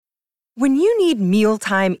When you need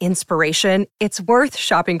mealtime inspiration, it's worth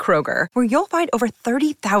shopping Kroger, where you'll find over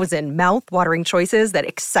 30,000 mouth-watering choices that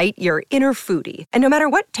excite your inner foodie. And no matter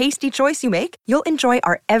what tasty choice you make, you'll enjoy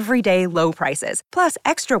our everyday low prices, plus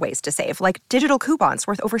extra ways to save, like digital coupons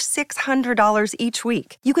worth over $600 each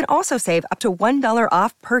week. You can also save up to $1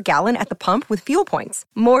 off per gallon at the pump with fuel points.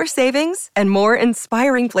 More savings and more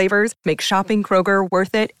inspiring flavors make shopping Kroger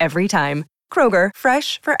worth it every time. Kroger,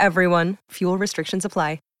 fresh for everyone. Fuel restrictions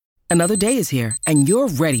apply. Another day is here, and you're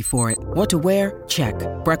ready for it. What to wear? Check.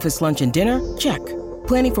 Breakfast, lunch, and dinner? Check.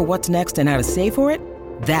 Planning for what's next and how to save for it?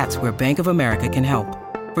 That's where Bank of America can help.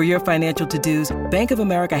 For your financial to-dos, Bank of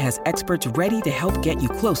America has experts ready to help get you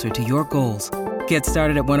closer to your goals. Get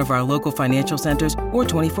started at one of our local financial centers or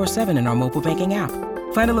 24/7 in our mobile banking app.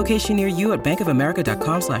 Find a location near you at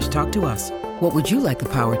bankofamerica.com/talktous. What would you like the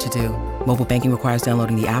power to do? Mobile banking requires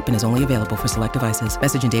downloading the app and is only available for select devices.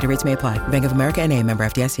 Message and data rates may apply. Bank of America NA, member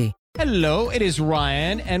FDIC. Hello, it is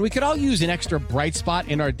Ryan, and we could all use an extra bright spot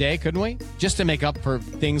in our day, couldn't we? Just to make up for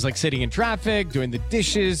things like sitting in traffic, doing the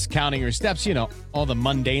dishes, counting your steps, you know, all the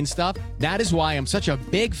mundane stuff. That is why I'm such a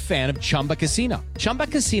big fan of Chumba Casino. Chumba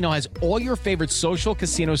Casino has all your favorite social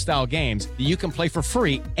casino-style games that you can play for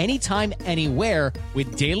free anytime, anywhere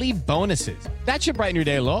with daily bonuses. That should brighten your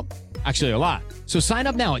day a little. Actually, a lot. So sign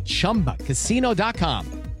up now at ChumbaCasino.com.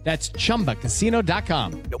 That's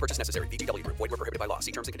ChumbaCasino.com. No purchase necessary. VGW Group. Void where prohibited by law.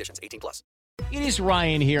 See terms and conditions. 18+. It is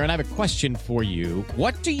Ryan here, and I have a question for you.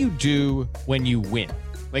 What do you do when you win?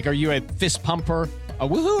 Like, are you a fist pumper, a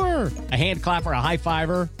woohooer, a hand clapper, a high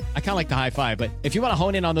fiver? I kind of like the high five, but if you want to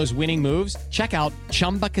hone in on those winning moves, check out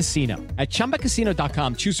Chumba Casino. At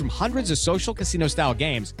ChumbaCasino.com, choose from hundreds of social casino-style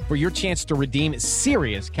games for your chance to redeem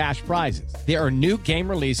serious cash prizes. There are new game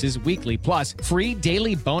releases weekly, plus free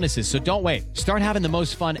daily bonuses, so don't wait. Start having the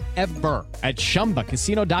most fun ever at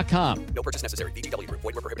ChumbaCasino.com. No purchase necessary. VGW Group.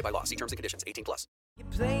 Void where prohibited by law. See terms and conditions. 18+. You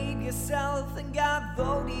played yourself and got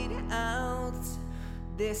voted out.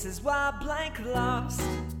 This is why blank lost.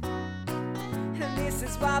 And this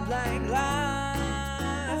is why blank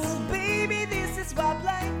lost. Baby, this is why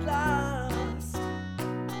blank lost.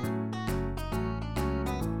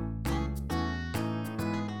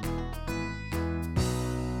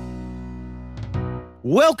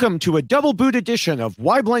 Welcome to a double boot edition of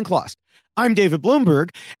Why Blank Lost. I'm David Bloomberg,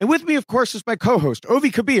 and with me, of course, is my co-host,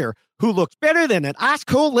 Ovi Kabir, who looks better than an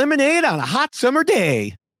ice-cold lemonade on a hot summer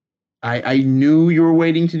day. I knew you were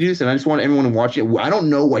waiting to do this, and I just want everyone to watch it. I don't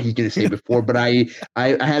know what he's going to say before, but I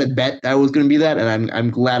had a bet that was going to be that, and I'm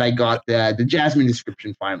glad I got the Jasmine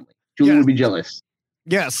description finally. Julie will be jealous.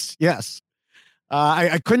 Yes.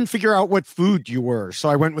 I couldn't figure out what food you were, so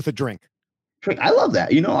I went with a drink. I love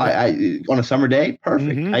that. You know, I on a summer day,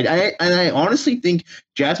 perfect. Mm-hmm. I honestly think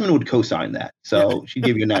Jasmine would co-sign that, so she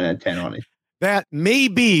gave you a 9 out of 10 on it. That may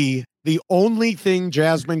be the only thing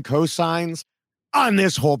Jasmine co-signs on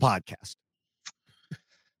this whole podcast.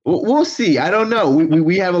 We'll see. I don't know.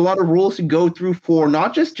 We have a lot of rules to go through for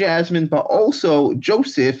not just Jasmine, but also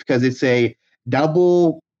Joseph, because it's a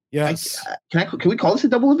double. Yes. Can we call this a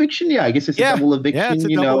double eviction? Yeah, I guess it's a double eviction. Yeah, it's a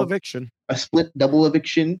double eviction. A split double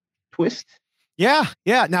eviction twist. Yeah.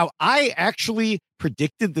 Now, I actually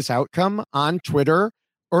predicted this outcome on Twitter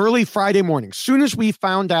early Friday morning, soon as we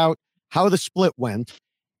found out how the split went.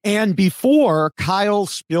 And before Kyle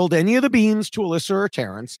spilled any of the beans to Alyssa or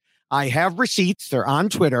Terrence, I have receipts. They're on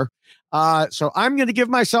Twitter. So I'm going to give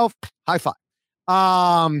myself high five.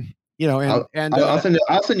 I'll send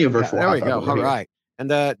you a virtual. There we go. All right. And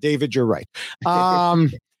David, you're right.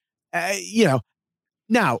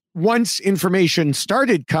 Now, once information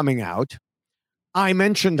started coming out, I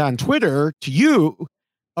mentioned on Twitter to you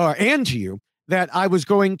that I was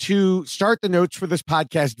going to start the notes for this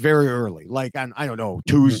podcast very early, like on, I don't know,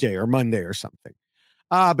 Tuesday or Monday or something.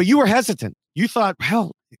 But you were hesitant. You thought,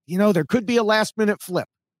 well, there could be a last minute flip.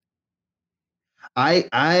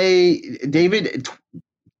 David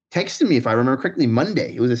texted me, if I remember correctly,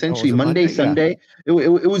 Monday. It was essentially Monday, Sunday. Yeah.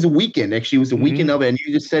 It was a weekend. Actually, it was a weekend of it. And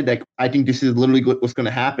you just said, like, I think this is literally what's going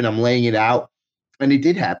to happen. I'm laying it out. And it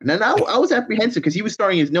did happen. And I was apprehensive because he was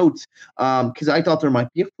starting his notes because I thought there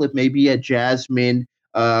might be a flip, maybe a Jasmine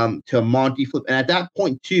to a Monty flip. And at that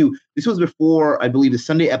point, too, this was before, I believe, the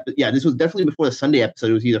Sunday episode. Yeah, this was definitely before the Sunday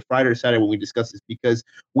episode. It was either Friday or Saturday when we discussed this because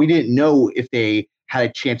we didn't know if they had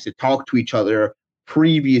a chance to talk to each other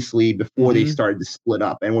previously before they started to split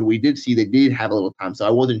up. And when we did see, they did have a little time. So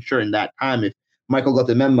I wasn't sure in that time if Michael got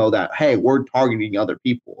the memo that, hey, we're targeting other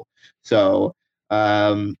people. So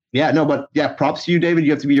props to you, David.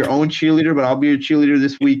 You have to be your own cheerleader, but I'll be your cheerleader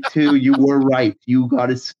this week too. You were right. You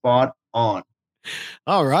got it spot on.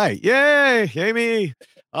 All right. Yay. Amy.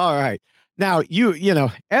 All right. Now,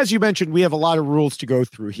 as you mentioned, we have a lot of rules to go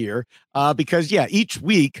through here because, each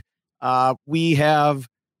week we go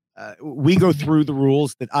through the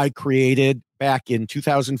rules that I created back in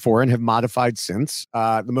 2004 and have modified since.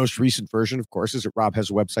 The most recent version, of course, is at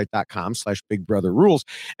robhasawebsite.com/bigbrotherrules.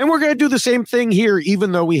 And we're going to do the same thing here,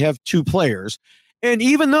 even though we have two players. And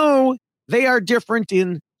even though they are different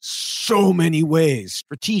in so many ways,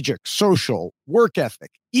 strategic, social, work ethic,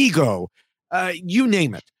 ego, you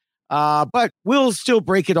name it. But we'll still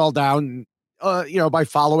break it all down, by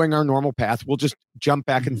following our normal path. We'll just jump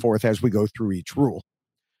back and forth as we go through each rule.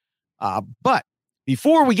 But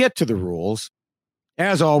before we get to the rules,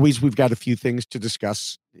 as always, we've got a few things to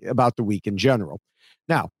discuss about the week in general.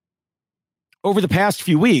 Now, over the past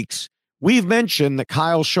few weeks, we've mentioned that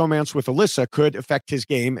Kyle's showmance with Alyssa could affect his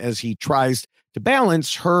game as he tries to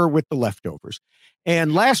balance her with the leftovers.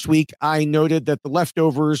 And last week, I noted that the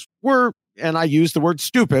leftovers were, and I used the word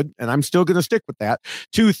stupid, and I'm still going to stick with that,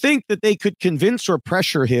 to think that they could convince or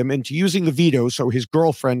pressure him into using the veto so his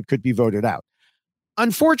girlfriend could be voted out.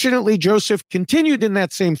 Unfortunately, Joseph continued in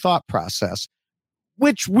that same thought process,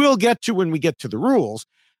 which we'll get to when we get to the rules.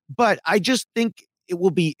 But I just think it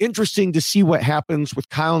will be interesting to see what happens with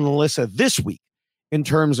Kyle and Alyssa this week in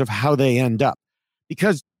terms of how they end up.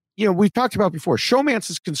 Because, we've talked about before,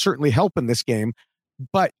 showmances can certainly help in this game,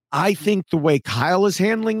 but I think the way Kyle is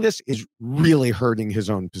handling this is really hurting his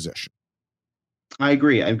own position. I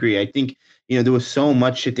agree. I think, there was so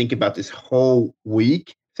much to think about this whole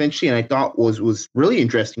week, essentially, and I thought was really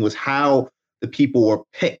interesting was how the people were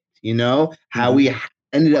picked, how we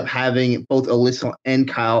ended up having both Alyssa and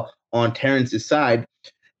Kyle on Terrence's side.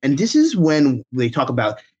 And this is when they talk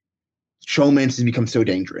about showmances become so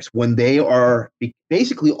dangerous, when they are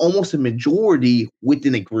basically almost a majority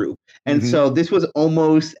within a group. And so this was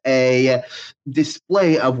almost a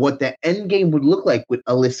display of what the end game would look like with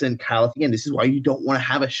Alyssa and Kyle at the end. This is why you don't want to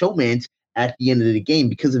have a showmance at the end of the game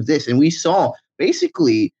because of this. And we saw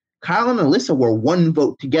basically Kyle and Alyssa were one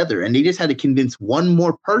vote together, and they just had to convince one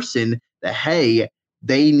more person that, hey,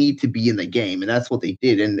 they need to be in the game. And that's what they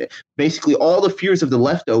did. And basically all the fears of the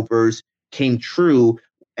leftovers came true.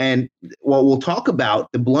 And we'll talk about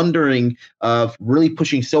the blundering of really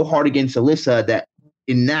pushing so hard against Alyssa that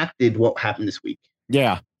enacted what happened this week.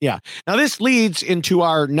 Yeah. Now this leads into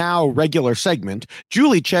our now regular segment.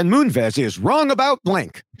 Julie Chen Moonves is wrong about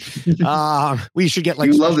blank. We should get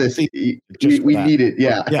you love this. We need it.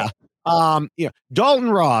 Yeah. Dalton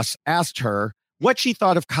Ross asked her what she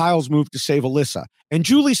thought of Kyle's move to save Alyssa, and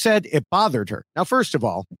Julie said it bothered her. Now, first of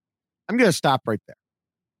all, I'm going to stop right there.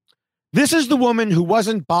 This is the woman who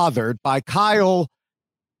wasn't bothered by Kyle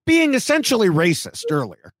being essentially racist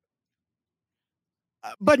earlier.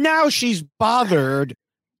 But now she's bothered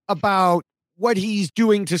about what he's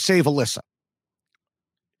doing to save Alyssa.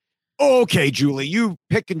 Okay, Julie, you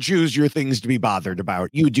pick and choose your things to be bothered about.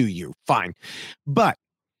 You do you. Fine. But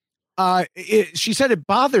she said it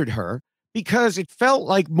bothered her because it felt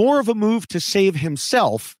like more of a move to save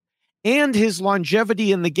himself and his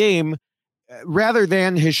longevity in the game rather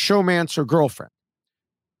than his showmance or girlfriend.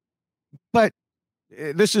 But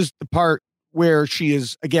this is the part where she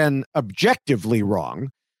is, again, objectively wrong.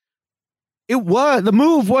 The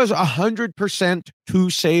move was 100% to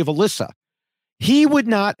save Alyssa. He would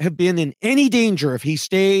not have been in any danger if he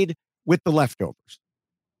stayed with the leftovers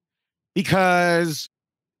because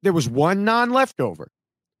there was one non-leftover.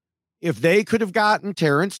 If they could have gotten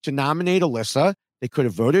Terrence to nominate Alyssa, they could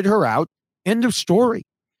have voted her out. End of story.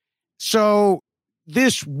 So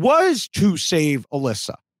this was to save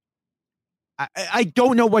Alyssa. I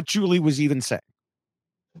don't know what Julie was even saying.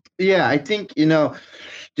 Yeah, I think,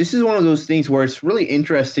 this is one of those things where it's really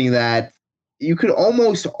interesting that you could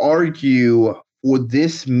almost argue for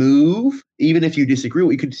this move, even if you disagree,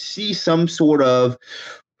 you could see some sort of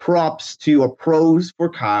props to or pros for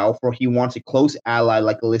Kyle, for he wants a close ally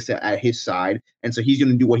like Alyssa at his side. And so he's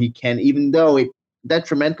going to do what he can, even though it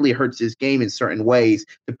detrimentally hurts his game in certain ways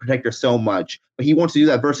to protect her so much. But he wants to do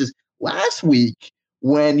that versus last week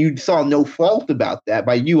when you saw no fault about that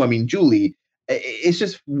by you. I mean, Julie, it's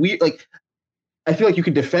just weird. Like, I feel like you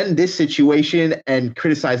could defend this situation and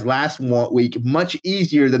criticize last week much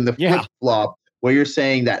easier than the flip flop where you're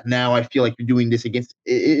saying that now I feel like you're doing this against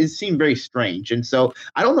it seemed very strange. And so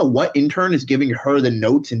I don't know what intern is giving her the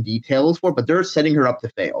notes and details for, but they're setting her up to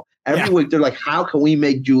fail. Every week they're like, how can we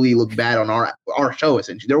make Julie look bad on our show,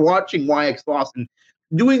 essentially? They're watching YX Lost and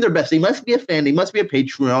doing their best. They must be a fan. They must be a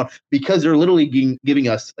Patreon because they're literally giving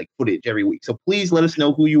us like footage every week. So please let us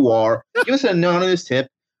know who you are. Give us an anonymous tip.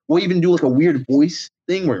 We'll even do like a weird voice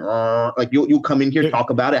thing where like you'll come in here, talk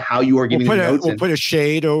about it, how you are giving the notes. We'll put a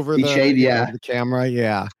shade over the camera.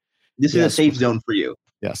 Yeah. This is a safe zone for you.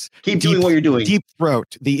 Yes. Keep doing what you're doing. Deep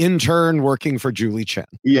Throat, the intern working for Julie Chen.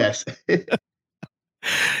 Yes.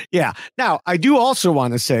 Yeah. Now, I do also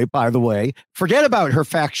want to say, by the way, forget about her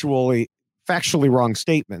factually wrong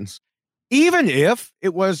statements. Even if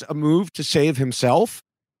it was a move to save himself,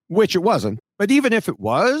 which it wasn't, but even if it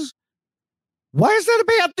was, why is that a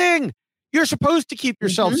bad thing? You're supposed to keep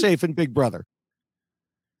yourself safe in Big Brother.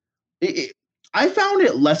 I found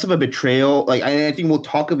it less of a betrayal. Like, I think we'll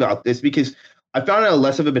talk about this because I found it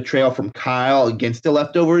less of a betrayal from Kyle against the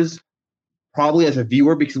leftovers, probably as a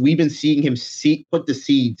viewer, because we've been seeing him put the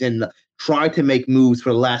seeds and try to make moves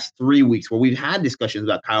for the last 3 weeks, where we've had discussions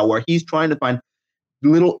about Kyle, where he's trying to find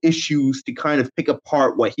little issues to kind of pick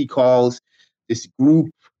apart what he calls this group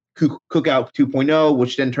Cookout 2.0,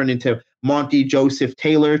 which then turned into Monty, Joseph,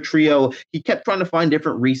 Taylor trio. He kept trying to find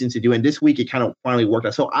different reasons to do it. And this week it kind of finally worked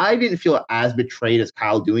out. So I didn't feel as betrayed as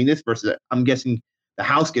Kyle doing this versus I'm guessing the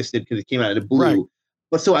house guest did because it came out of the blue. Right.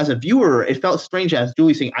 But so as a viewer, it felt strange as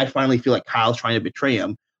Julie saying, I finally feel like Kyle's trying to betray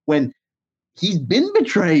him when he's been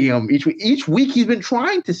betraying him each week. He's been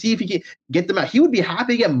trying to see if he can get them out. He would be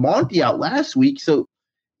happy to get Monty out last week. So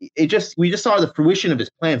we just saw the fruition of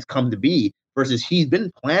his plans come to be versus he's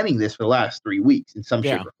been planning this for the last 3 weeks in some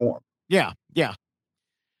shape or form. Yeah. Yeah.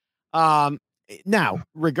 Now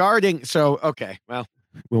regarding, okay, well,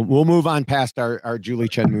 we'll move on past our Julie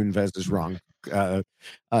Chen Moonves is wrong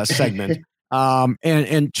segment.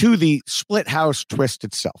 And to the split house twist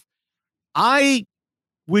itself. I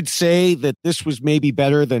would say that this was maybe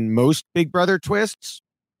better than most Big Brother twists,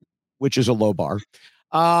 which is a low bar.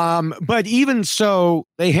 But even so,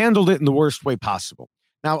 they handled it in the worst way possible.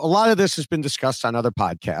 Now, a lot of this has been discussed on other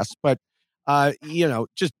podcasts, but,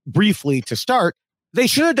 just briefly to start, they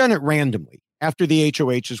should have done it randomly after the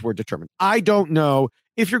HOHs were determined. I don't know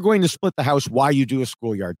if you're going to split the house, why you do a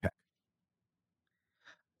schoolyard pick.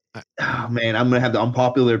 Oh, man, I'm going to have the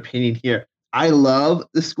unpopular opinion here. I love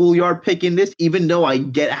the schoolyard pick in this, even though I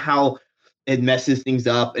get how it messes things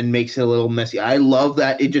up and makes it a little messy. I love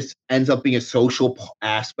that it just ends up being a social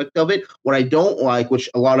aspect of it. What I don't like, which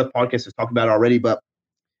a lot of podcasts have talked about already, but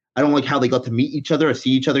I don't like how they got to meet each other or see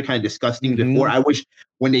each other kind of discuss things before. I wish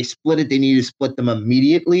when they split it, they needed to split them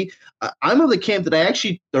immediately. I'm of the camp that I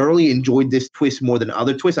actually thoroughly enjoyed this twist more than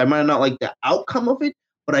other twists. I might not like the outcome of it,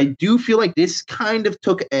 but I do feel like this kind of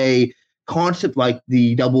took a concept like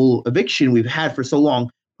the double eviction we've had for so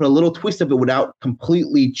long, put a little twist of it without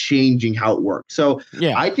completely changing how it works. So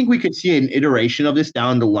I think we could see an iteration of this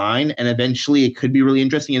down the line, and eventually it could be really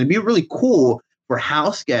interesting. And it'd be really cool for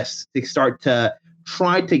house guests to start to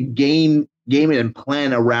try to game it and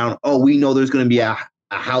plan around, we know there's going to be a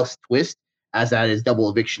house twist as that is double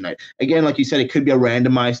eviction night. Again, like you said, it could be a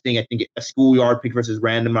randomized thing. I think a schoolyard pick versus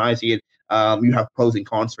randomizing it. You have pros and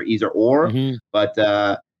cons for either or, but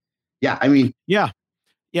I mean,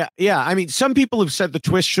 I mean, some people have said the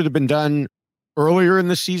twist should have been done earlier in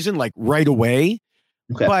the season, like right away.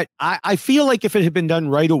 Okay. But I feel like if it had been done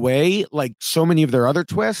right away, like so many of their other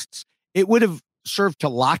twists, it would have served to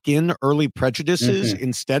lock in early prejudices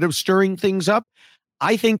instead of stirring things up.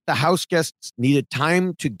 I think the house guests needed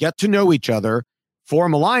time to get to know each other,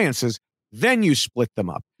 form alliances, then you split them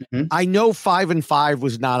up. I know 5 and 5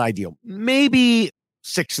 was not ideal. Maybe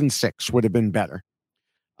 6 and 6 would have been better.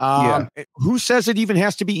 Who says it even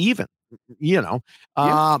has to be even?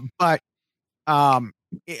 But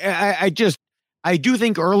I do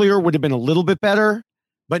think earlier would have been a little bit better,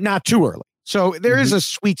 but not too early. So there is a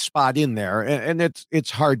sweet spot in there, and it's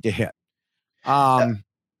hard to hit. What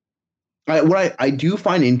I do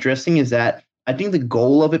find interesting is that I think the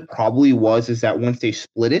goal of it probably is that once they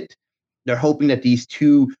split it, they're hoping that these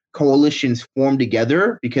two coalitions form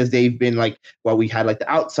together because they've been we had the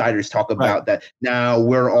outsiders talk about that now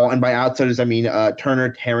we're all, and by outsiders I mean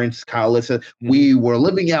Turner, Terrence, Kyle, Alyssa, we were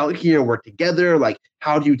living out here, we're together,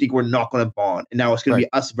 how do you think we're not going to bond? And now it's going to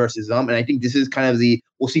be us versus them. And I think this is kind of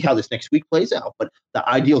we'll see how this next week plays out, but the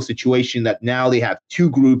ideal situation that now they have two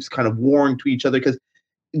groups kind of warring to each other, because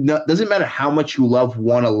doesn't matter how much you love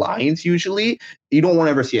one alliance, usually you don't want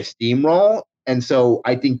to ever see a steamroll. And so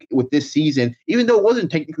I think with this season, even though it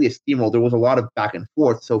wasn't technically a steamroll, there was a lot of back and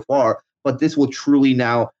forth so far, but this will truly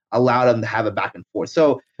now allow them to have a back and forth.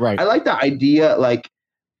 So I like the idea.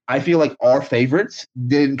 I feel like our favorites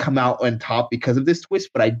didn't come out on top because of this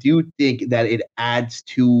twist, but I do think that it adds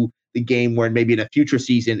to the game where maybe in a future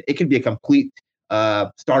season, it could be a complete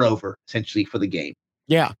start over essentially for the game.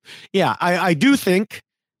 Yeah. Yeah. I do think,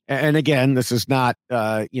 and again, this is not,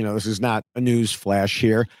 this is not a news flash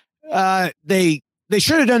here. They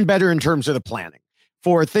should have done better in terms of the planning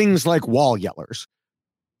for things like wall yellers.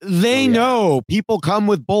 They know people come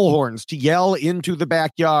with bullhorns to yell into the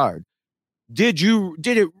backyard. did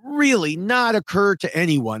it really not occur to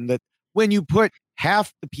anyone that when you put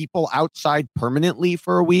half the people outside permanently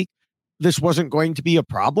for a week, this wasn't going to be a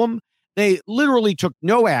problem? They literally took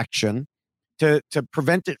no action to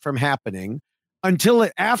prevent it from happening until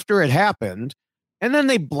after it happened. And then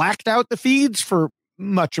they blacked out the feeds for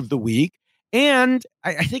much of the week. And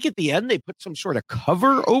I think at the end, they put some sort of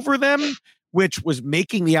cover over them, which was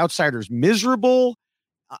making the outsiders miserable.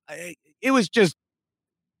 It was just,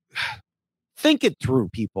 think it through,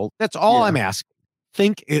 people. That's all I'm asking.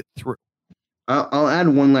 Think it through. I'll add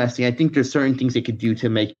one last thing. I think there's certain things they could do to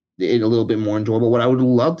make it a little bit more enjoyable. What I would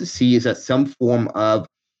love to see is that some form of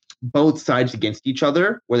both sides against each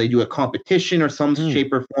other, where they do a competition or some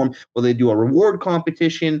shape or form, where they do a reward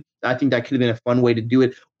competition. I think that could have been a fun way to do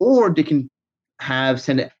it. Or they can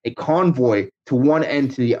send a convoy to one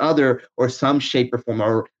end to the other, or some shape or form,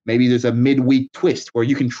 or maybe there's a midweek twist where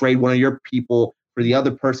you can trade one of your people for the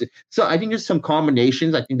other person. So I think there's some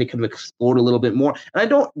combinations I think they could have explored a little bit more. And I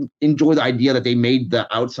don't enjoy the idea that they made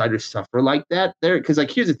the outsiders suffer like that there. Because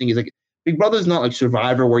here's the thing is Big Brother's not like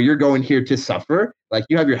Survivor where you're going here to suffer. Like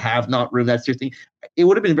you have your have-not room, that sort of thing. It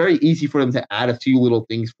would have been very easy for them to add a few little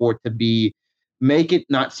things for it to make it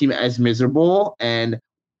not seem as miserable. And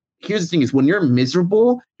here's the thing is when you're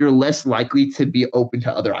miserable, you're less likely to be open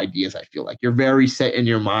to other ideas. I feel like you're very set in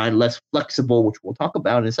your mind, less flexible, which we'll talk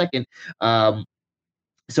about in a second.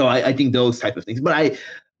 So I think those type of things. But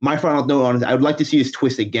my final note on it, I would like to see this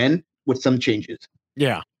twist again with some changes.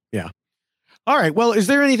 Yeah. All right. Well, is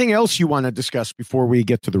there anything else you want to discuss before we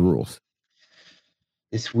get to the rules?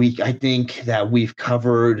 This week, I think that we've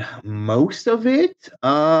covered most of it.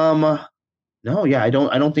 No, yeah, I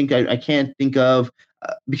don't think I can't think of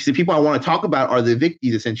because the people I want to talk about are the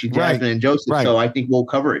evictees, essentially, Jasmine and Joseph. Right. So I think we'll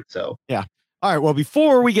cover it. So yeah. All right. Well,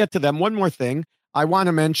 before we get to them, one more thing. I want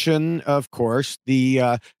to mention, of course,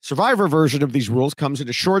 the Survivor version of these rules comes in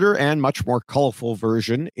a shorter and much more colorful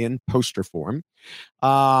version in poster form.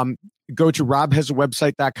 Go to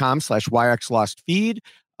robhasawebsite.com/yxlostfeed.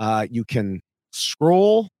 You can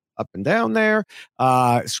scroll up and down there,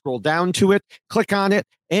 scroll down to it, click on it,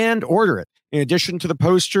 and order it. In addition to the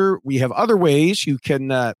poster, we have other ways you can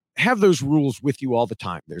have those rules with you all the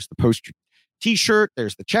time. There's the poster t-shirt,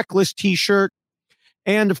 there's the checklist t-shirt,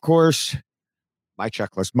 and of course, my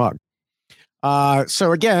checklist mug.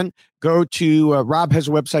 So again, go to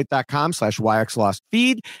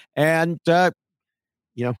robhasawebsite.com/yxlostfeed and,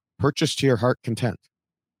 purchase to your heart content.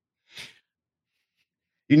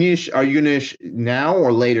 Are you going to now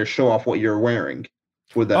or later show off what you're wearing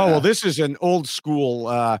for that? Oh, well, this is an old school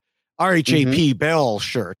RHAP Bell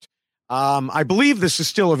shirt. I believe this is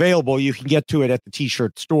still available. You can get to it at the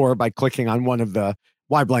t-shirt store by clicking on one of the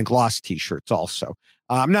Why Blank Lost t-shirts also.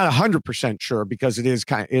 I'm not 100% sure because it is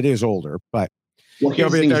older, but look,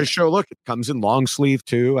 it comes in long sleeve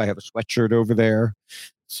too. I have a sweatshirt over there.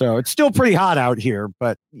 So it's still pretty hot out here,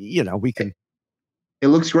 but we can. It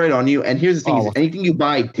looks great on you. And here's the thing: is anything you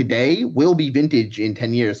buy today will be vintage in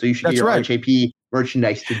 10 years. So you should get your RHAP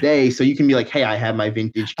merchandise today, so you can be like, "Hey, I have my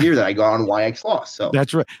vintage gear that I got on YX Lost." So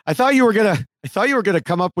that's right. I thought you were gonna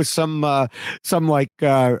come up with some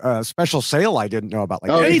special sale I didn't know about,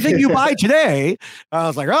 like anything you buy today. I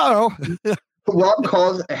was like, oh. Rob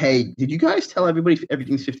calls, hey, did you guys tell everybody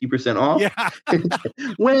everything's 50% off? Yeah.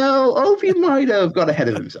 Well, Opie might have got ahead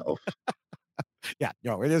of himself. Yeah,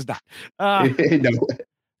 no, it is not. No.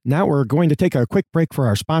 Now we're going to take a quick break for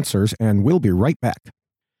our sponsors, and we'll be right back.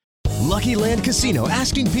 Lucky Land Casino,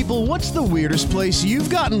 asking people, what's the weirdest place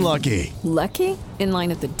you've gotten lucky? Lucky? In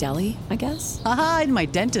line at the deli, I guess? Aha, in my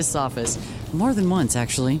dentist's office. More than once,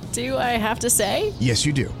 actually. Do I have to say? Yes,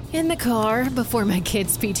 you do. In the car before my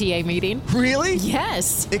kids' PTA meeting. Really?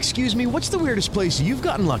 Yes. Excuse me, what's the weirdest place you've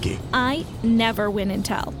gotten lucky? I never win and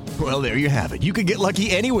tell. Well, there you have it. You can get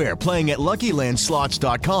lucky anywhere, playing at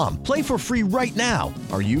LuckyLandSlots.com. Play for free right now.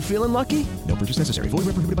 Are you feeling lucky? No purchase necessary. Void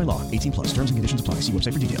where prohibited by law. 18+. Terms and conditions apply. See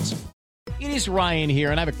website for details. It is Ryan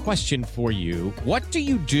here, and I have a question for you. What do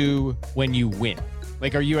you do when you win?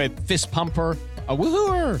 Like, are you a fist pumper, a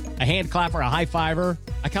woohooer, a hand clapper, a high fiver?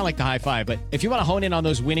 I kind of like the high five, but if you want to hone in on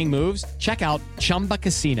those winning moves, check out Chumba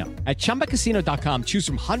Casino. At ChumbaCasino.com, choose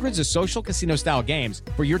from hundreds of social casino-style games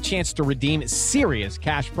for your chance to redeem serious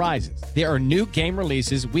cash prizes. There are new game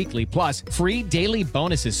releases weekly, plus free daily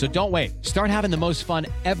bonuses. So don't wait. Start having the most fun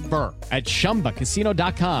ever at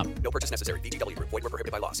ChumbaCasino.com. No purchase necessary. VGW. Void where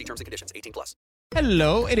prohibited by law. See terms and conditions. 18+.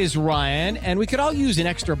 Hello, it is Ryan, and we could all use an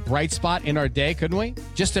extra bright spot in our day, couldn't we?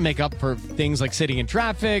 Just to make up for things like sitting in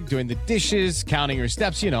traffic, doing the dishes, counting your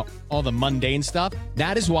steps, all the mundane stuff.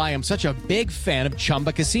 That is why I'm such a big fan of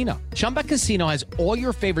Chumba Casino. Chumba Casino has all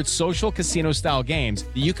your favorite social casino-style games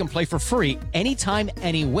that you can play for free anytime,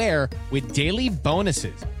 anywhere with daily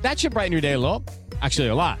bonuses. That should brighten your day a little. Actually,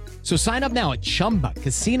 a lot. So sign up now at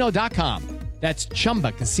ChumbaCasino.com. That's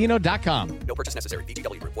ChumbaCasino.com. No purchase necessary.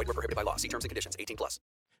 VGW Group. Void where prohibited by law. See terms and conditions. 18+.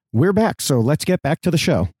 We're back, so let's get back to the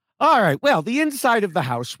show. All right, well, the inside of the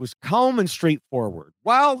house was calm and straightforward,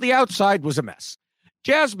 while the outside was a mess.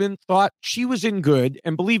 Jasmine thought she was in good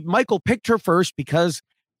and believed Michael picked her first because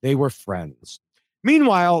they were friends.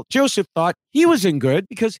 Meanwhile, Joseph thought he was in good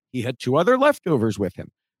because he had 2 other leftovers with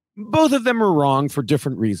him. Both of them were wrong for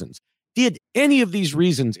different reasons. Did any of these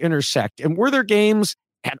reasons intersect, and were their games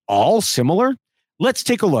at all similar? Let's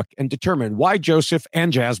take a look and determine why Joseph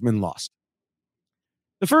and Jasmine lost.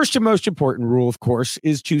 The first and most important rule, of course,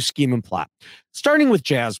 is to scheme and plot. Starting with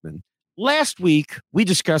Jasmine, last week we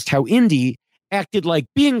discussed how Indy acted like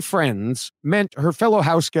being friends meant her fellow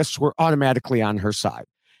house guests were automatically on her side.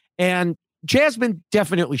 And Jasmine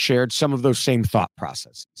definitely shared some of those same thought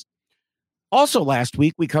processes. Also last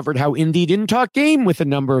week, we covered how Indy didn't talk game with a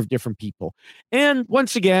number of different people. And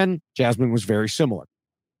once again, Jasmine was very similar.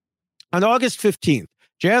 On August 15th,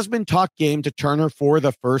 Jasmine talked game to Turner for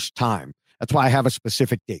the first time. That's why I have a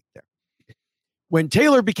specific date there. When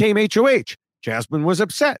Taylor became HOH, Jasmine was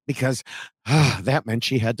upset because that meant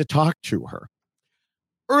she had to talk to her.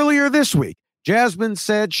 Earlier this week, Jasmine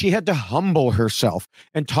said she had to humble herself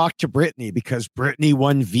and talk to Brittany because Brittany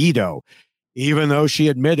won veto, even though she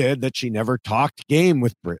admitted that she never talked game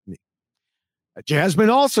with Brittany. Jasmine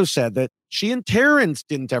also said that she and Terrence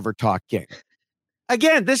didn't ever talk game.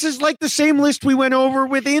 Again, this is like the same list we went over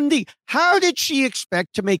with Indy. How did she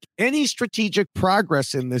expect to make any strategic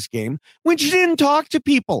progress in this game when she didn't talk to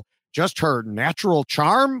people? Just her natural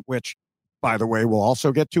charm, which, by the way, we'll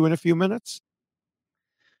also get to in a few minutes.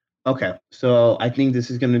 Okay, so I think this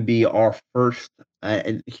is going to be our first.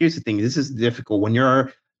 And here's the thing: this is difficult when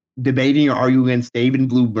you're debating or arguing against David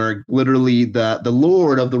Bloomberg, literally the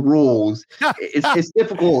Lord of the Rules. It's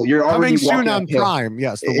difficult. You're already coming soon on Prime.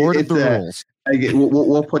 Yes, the Lord of the Rules.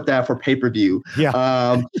 We'll put that for pay-per-view.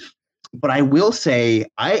 Yeah. But I will say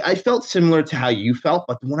I felt similar to how you felt.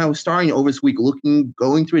 But when I was starting over this week,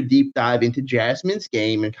 going through a deep dive into Jasmine's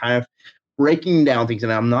game and kind of breaking down things,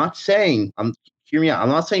 and I'm not saying hear me out. I'm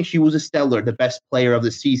not saying she was a stellar, the best player of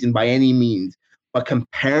the season by any means. But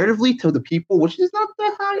comparatively to the people, which is not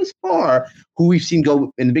the highest bar, who we've seen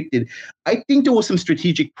go invicted, I think there was some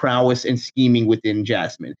strategic prowess and scheming within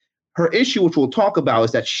Jasmine. Her issue, which we'll talk about,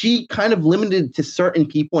 is that she kind of limited to certain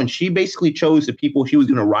people, and she basically chose the people she was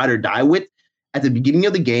going to ride or die with at the beginning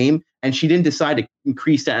of the game, and she didn't decide to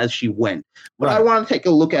increase that as she went. But I want to take a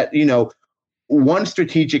look at, one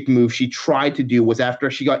strategic move she tried to do was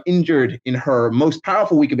after she got injured in her most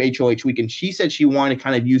powerful week of HOH week, and she said she wanted to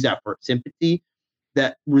kind of use that for sympathy.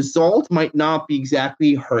 That result might not be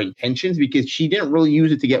exactly her intentions because she didn't really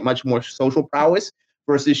use it to get much more social prowess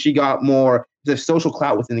versus she got more the social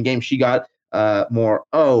clout within the game. She got more,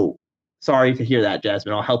 sorry to hear that,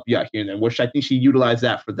 Jasmine. I'll help you out here and then, which I think she utilized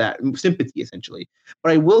that for that sympathy essentially.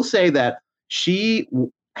 But I will say that she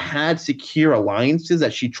had secure alliances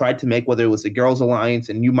that she tried to make, whether it was the Girls Alliance,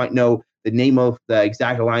 and you might know the name of the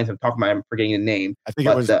exact alliance I'm talking about. I'm forgetting the name. I think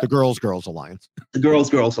it was the Girls Alliance. The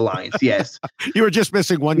Girls Alliance, yes. You were just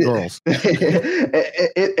missing one Girls.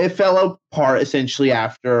 it fell apart essentially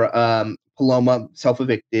after Paloma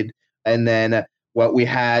self-evicted. And then what we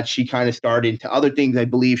had, she kind of started into other things. I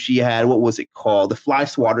believe she had, what was it called? The Fly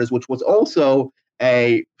Swatters, which was also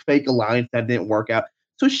a fake alliance that didn't work out.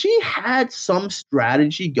 So she had some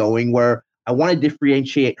strategy going where I want to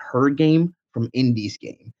differentiate her game from Indy's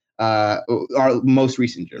game. Our most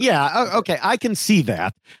recent journey. Yeah, okay, I can see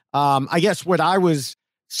that. I guess what I was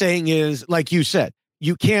saying is, like you said,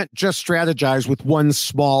 you can't just strategize with one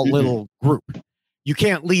small little group. You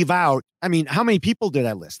can't leave out. I mean, how many people did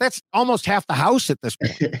I list? That's almost half the house at this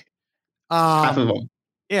point. Half of them.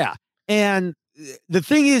 Yeah, and the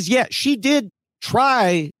thing is, she did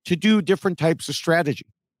try to do different types of strategy.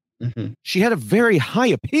 She had a very high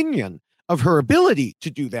opinion of her ability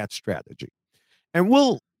to do that strategy, and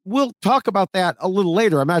we'll talk about that a little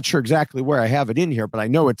later. I'm not sure exactly where I have it in here, but I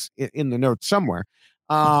know it's in the notes somewhere.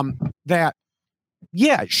 That,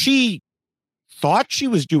 she thought she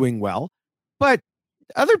was doing well, but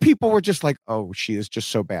other people were just like, oh, she is just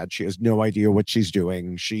so bad. She has no idea what she's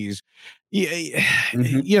doing. She's, the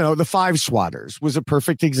Five Swatters was a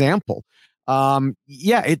perfect example.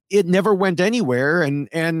 It never went anywhere,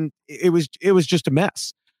 and it was just a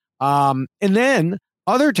mess. And then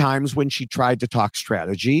other times when she tried to talk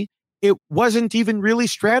strategy, it wasn't even really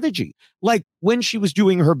strategy. Like when she was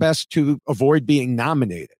doing her best to avoid being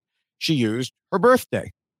nominated, she used her birthday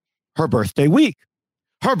week,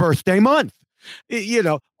 her birthday month,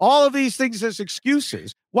 all of these things as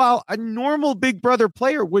excuses, while a normal Big Brother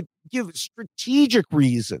player would give strategic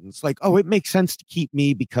reasons like, oh, it makes sense to keep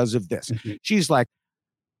me because of this. Mm-hmm. She's like,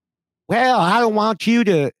 well, I don't want you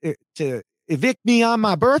to evict me on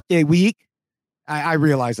my birthday week. I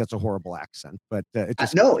realize that's a horrible accent, but it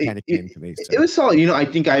just kind of came to me. So. It was solid. I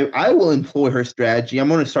think I will employ her strategy. I'm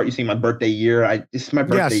going to start using my birthday year. This is my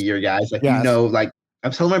birthday year, guys. Like,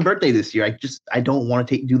 I'm celebrating my birthday this year. I don't want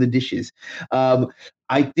to do the dishes.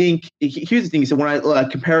 I think here's the thing. So when I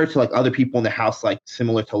compare it to like other people in the house, like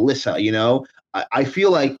similar to Alyssa, I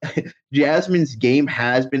feel like Jasmine's game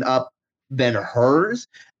has been up than hers.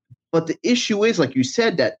 But the issue is, like you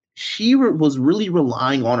said, that she was really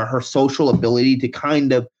relying on her social ability to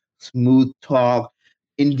kind of smooth talk,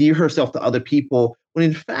 endear herself to other people, when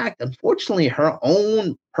in fact, unfortunately, her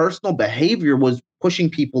own personal behavior was pushing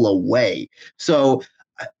people away. So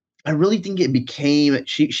I really think it became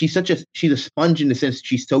she's a sponge in the sense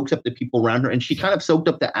she soaks up the people around her, and she kind of soaked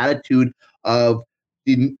up the attitude of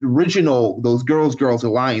the original those girls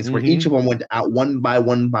alliance, where each of them went out one by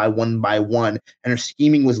one, and her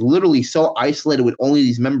scheming was literally so isolated with only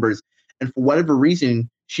these members. And for whatever reason,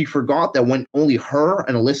 she forgot that when only her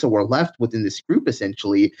and Alyssa were left within this group,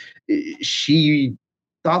 essentially, she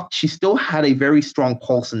thought she still had a very strong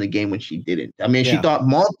pulse in the game when she didn't. I mean, she thought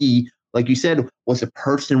Monty, like you said, was a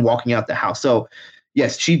person walking out the house. So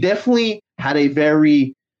yes, she definitely had a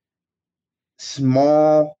very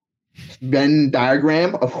small Venn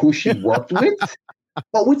diagram of who she worked with.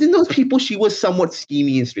 But within those people, she was somewhat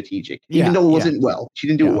schemy and strategic, even though it wasn't well. She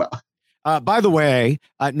didn't do it well. By the way,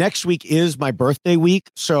 next week is my birthday week.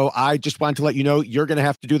 So I just wanted to let you know, you're going to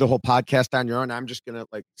have to do the whole podcast on your own. I'm just going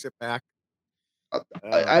to sit back.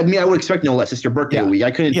 I mean, I would expect no less. It's your birthday week.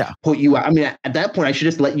 I couldn't put you out. I mean, at that point, I should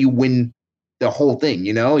just let you win the whole thing,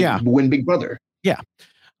 win Big Brother. Yeah.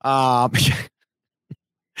 I'm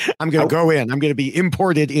going to go in. I'm going to be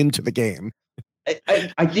imported into the game.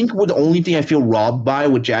 I think the only thing I feel robbed by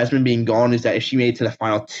with Jasmine being gone is that if she made it to the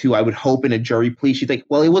final two, I would hope in a jury plea, she's like,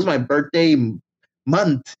 well, it was my birthday a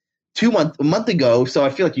month ago. So I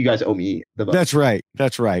feel like you guys owe me the vote. That's right.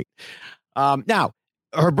 Now,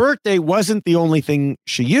 her birthday wasn't the only thing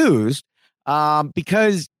she used,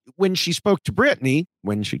 because when she finally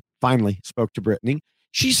spoke to Brittany,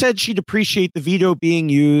 she said she'd appreciate the veto being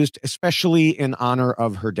used, especially in honor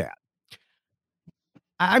of her dad.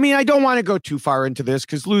 I mean, I don't want to go too far into this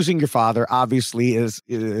because losing your father obviously is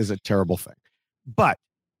a terrible thing. But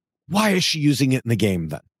why is she using it in the game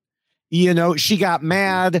then? She got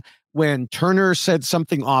mad when Turner said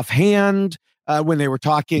something offhand when they were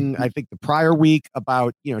talking, I think the prior week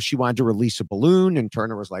about, she wanted to release a balloon, and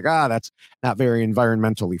Turner was like, that's not very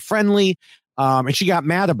environmentally friendly. And she got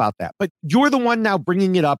mad about that. But you're the one now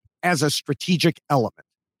bringing it up as a strategic element.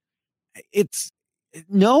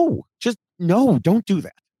 No, don't do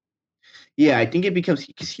that. Yeah, I think it becomes,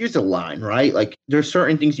 because here's the line, right? Like, there's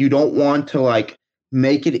certain things you don't want to like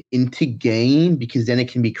make it into game, because then it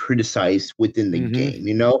can be criticized within the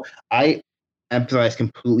game. I empathize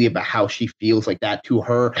completely about how she feels like that to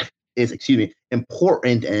her is,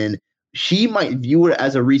 important, and she might view it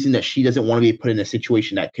as a reason that she doesn't want to be put in a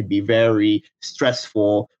situation that could be very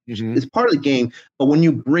stressful. It's part of the game, but when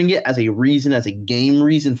you bring it as a reason, as a game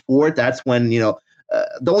reason for it, that's when,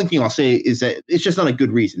 the only thing I'll say is that it's just not a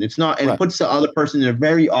good reason. It's not, and it puts the other person in a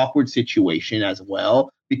very awkward situation as well,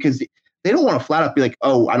 because they don't want to flat out be like,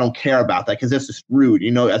 oh, I don't care about that, because that's just rude,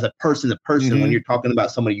 as a person to person, when you're talking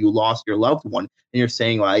about somebody you lost your loved one, and you're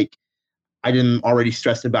saying like, I didn't already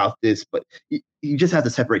stress about this, but you just have to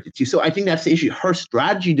separate the two. So I think that's the issue. Her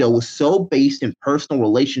strategy, though, was so based in personal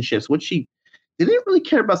relationships, which she didn't really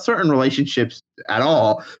care about certain relationships at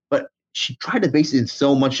all, but she tried to base it in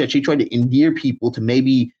so much that she tried to endear people to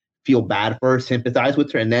maybe feel bad for her, sympathize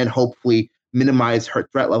with her, and then hopefully minimize her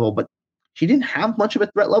threat level. But she didn't have much of a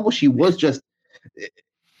threat level. She was just,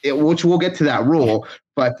 which we'll get to that rule.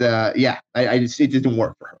 But it didn't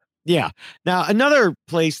work for her. Yeah. Now, another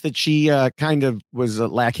place that she kind of was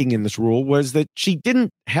lacking in this rule was that she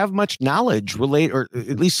didn't have much knowledge related, or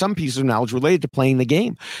at least some pieces of knowledge related to playing the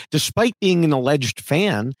game. Despite being an alleged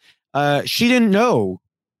fan, she didn't know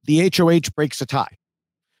the HOH breaks a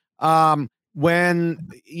tie. When,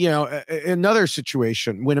 another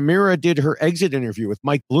situation, when Amira did her exit interview with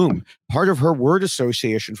Mike Bloom, part of her word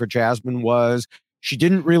association for Jasmine was She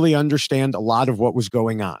didn't really understand a lot of what was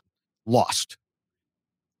going on. Lost.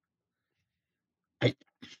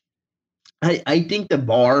 I think the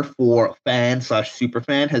bar for fan/super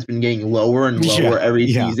fan has been getting lower and lower every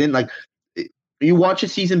season. Like, you watch a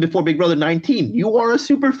season before Big Brother 19, you are a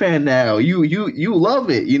super fan now. You love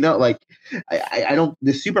it. You know, like I don't.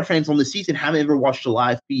 The super fans on the season haven't ever watched the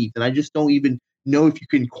live feeds, and I just don't even know if you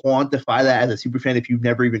can quantify that as a super fan if you've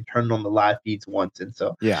never even turned on the live feeds once. And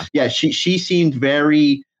so, she seemed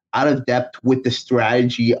very out of depth with the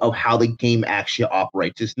strategy of how the game actually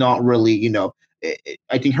operates. It's not really, you know.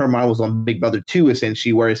 I think her mind was on Big Brother 2,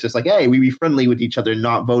 essentially, where it's just like, hey, we be friendly with each other and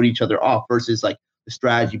not vote each other off, versus like the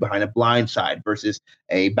strategy behind a blind side versus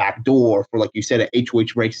a back door for, like you said, a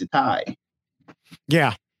HOH breaks the tie.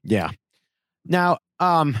 Yeah. Now,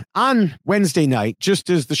 on Wednesday night, just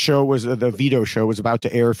as the veto show was about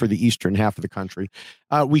to air for the eastern half of the country,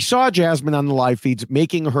 we saw Jasmine on the live feeds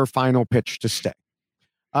making her final pitch to stay.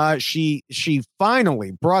 She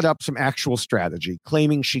finally brought up some actual strategy,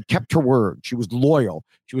 claiming she kept her word. She was loyal.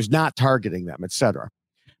 She was not targeting them, etc.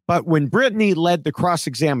 But when Brittany led the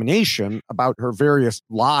cross-examination about her various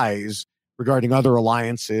lies regarding other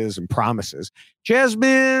alliances and promises,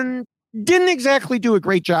 Jasmine didn't exactly do a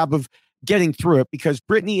great job of getting through it, because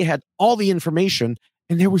Brittany had all the information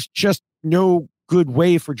and there was just no good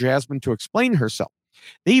way for Jasmine to explain herself.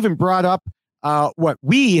 They even brought up what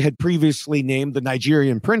we had previously named the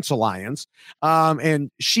Nigerian Prince Alliance,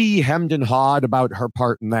 and she hemmed and hawed about her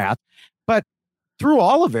part in that. But through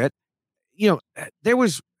all of it, there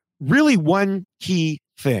was really one key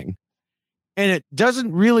thing, and it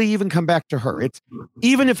doesn't really even come back to her. It's,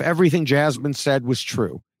 even if everything Jasmine said was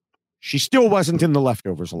true, she still wasn't in the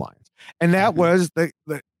Leftovers Alliance. And that was the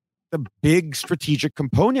big strategic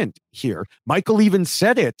component here. Michael even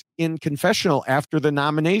said it in confessional after the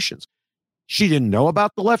nominations. She didn't know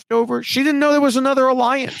about the Leftovers. She didn't know there was another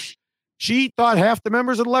alliance. She thought half the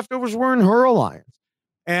members of the Leftovers were in her alliance.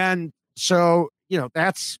 And so,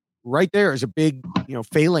 that's right there is a big,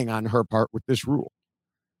 failing on her part with this rule.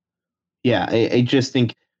 Yeah, I just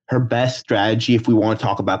think her best strategy, if we want to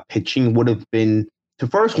talk about pitching, would have been to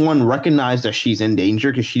first recognize that she's in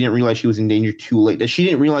danger, because she didn't realize she was in danger too late. That she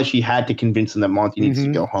didn't realize she had to convince them that Monty needs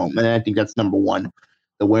to go home. And I think that's number one,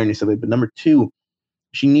 the awareness of it. But number two,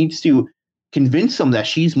 she needs to convince them that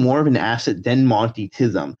she's more of an asset than Monty to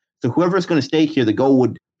them. So whoever's going to stay here, the goal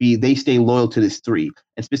would be they stay loyal to this three.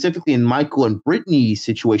 And specifically in Michael and Brittany's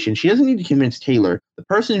situation, she doesn't need to convince Taylor. The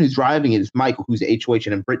person who's driving it is Michael, who's the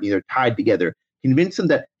HOH, and Brittany. They're tied together. Convince them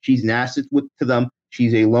that she's an asset to them.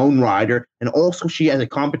 She's a lone rider. And also she has a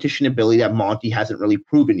competition ability that Monty hasn't really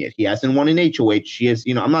proven yet. He hasn't won in HOH. She has,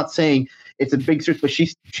 I'm not saying it's a big search, but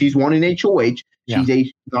she's won in HOH. Yeah.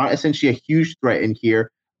 She's not essentially a huge threat in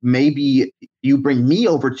here. Maybe you bring me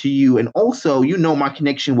over to you. And also, my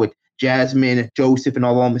connection with Jasmine, Joseph, and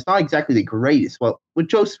all of them. It's not exactly the greatest. Well, with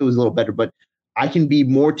Joseph, it was a little better, but I can be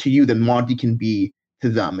more to you than Monty can be to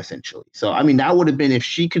them, essentially. So, that would have been, if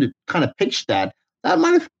she could have kind of pitched that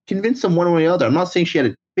might have convinced them one way or the other. I'm not saying she had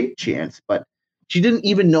a big chance, but she didn't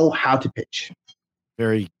even know how to pitch.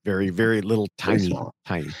 Very, very, very little, tiny.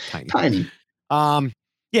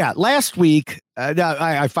 Yeah, last week,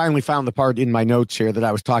 I finally found the part in my notes here that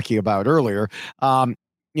I was talking about earlier.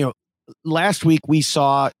 Last week we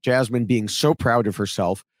saw Jasmine being so proud of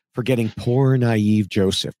herself for getting poor, naive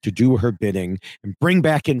Joseph to do her bidding and bring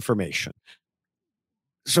back information.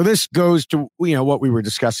 So this goes to, what we were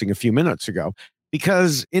discussing a few minutes ago,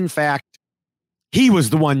 because in fact, he was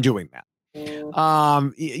the one doing that.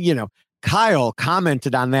 Kyle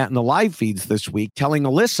commented on that in the live feeds this week, telling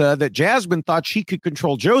Alyssa that Jasmine thought she could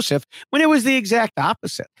control Joseph when it was the exact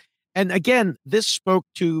opposite. And again, this spoke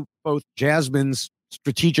to both Jasmine's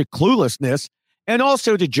strategic cluelessness and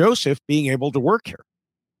also to Joseph being able to work here.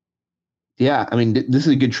 Yeah, this is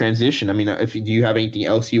a good transition. Do you have anything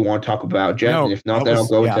else you want to talk about, Jasmine? No, if not, then I'll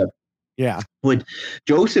go into. Yeah. With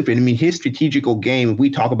Joseph, and his strategical game, if we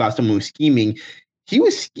talk about someone who's scheming, he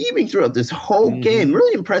was scheming throughout this whole game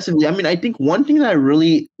really impressively. I think one thing that I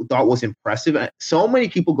really thought was impressive, so many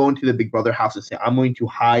people go into the Big Brother house and say, I'm going to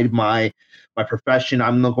hide my profession.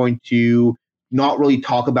 I'm not going to not really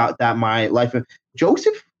talk about that, my life.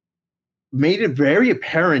 Joseph made it very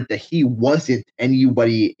apparent that he wasn't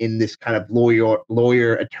anybody in this kind of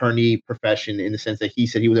lawyer, attorney profession, in the sense that he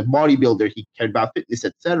said he was a bodybuilder, he cared about fitness,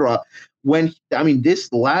 etc. When,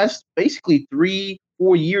 this last basically 3-4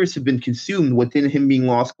 years have been consumed within him being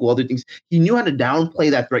law school, other things. He knew how to downplay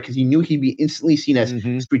that threat because he knew he'd be instantly seen as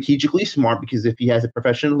strategically smart, because if he has a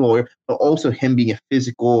professional lawyer, but also him being a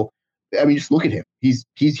physical. Just look at him. He's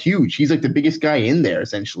huge. He's like the biggest guy in there,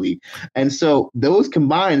 essentially. And so those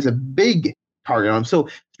combined is a big target on him. So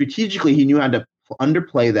strategically, he knew how to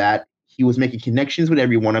underplay that. He was making connections with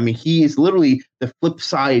everyone. I mean, he is literally the flip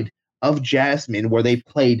side of Jasmine, where they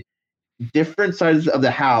played different sides of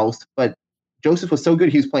the house, but Joseph was so good,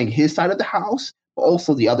 he was playing his side of the house, but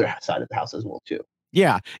also the other side of the house as well, too.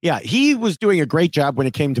 Yeah. He was doing a great job when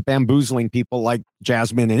it came to bamboozling people like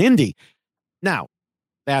Jasmine and Indy. Now,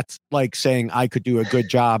 that's like saying I could do a good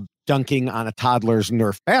job dunking on a toddler's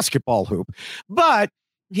Nerf basketball hoop, but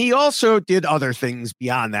he also did other things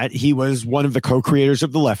beyond that. He was one of the co-creators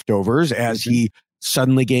of The Leftovers, as he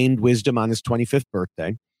suddenly gained wisdom on his 25th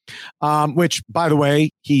birthday, which, by the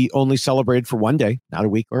way, he only celebrated for one day, not a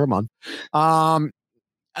week or a month.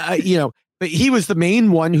 But he was the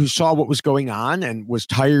main one who saw what was going on and was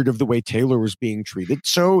tired of the way Taylor was being treated.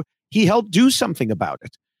 So he helped do something about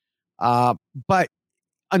it. But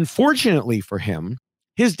unfortunately for him,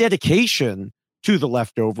 his dedication to The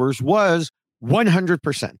Leftovers was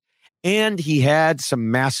 100%. And he had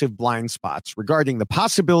some massive blind spots regarding the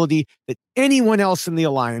possibility that anyone else in the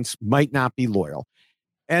alliance might not be loyal.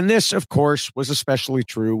 And this, of course, was especially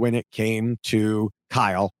true when it came to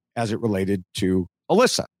Kyle as it related to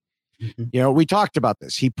Alyssa. Mm-hmm. We talked about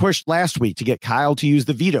this. He pushed last week to get Kyle to use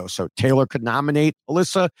the veto so Taylor could nominate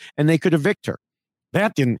Alyssa and they could evict her.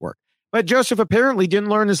 That didn't work. But Joseph apparently didn't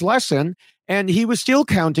learn his lesson, and he was still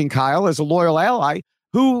counting Kyle as a loyal ally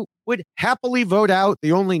who would happily vote out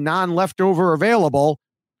the only non-leftover available,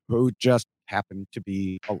 who just happened to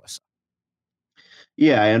be Alyssa.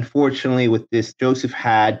 Yeah, unfortunately with this, Joseph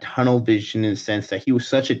had tunnel vision in the sense that he was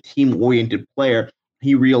such a team-oriented player.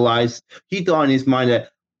 He thought in his mind that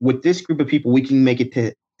with this group of people, we can make it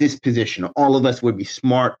to this position. All of us would be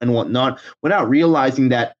smart and whatnot, without realizing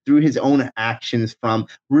that through his own actions, from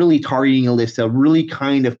really targeting Alyssa, really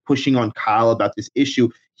kind of pushing on Kyle about this issue,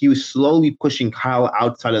 he was slowly pushing Kyle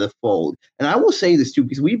outside of the fold. And I will say this too,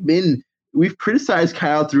 because we've criticized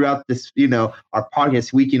Kyle throughout this, our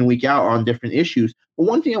podcast week in, week out on different issues. But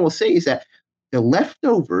one thing I will say is that the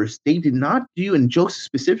Leftovers, they did not do, and Joseph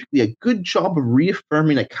specifically, a good job of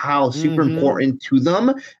reaffirming that Kyle is super important to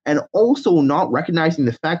them, and also not recognizing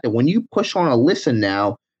the fact that when you push on Alyssa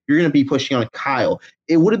now, you're going to be pushing on Kyle.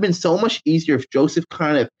 It would have been so much easier if Joseph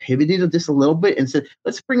kind of pivoted this a little bit and said,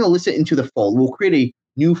 let's bring Alyssa into the fold. We'll create a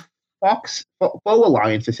new foe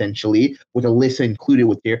alliance, essentially, with Alyssa included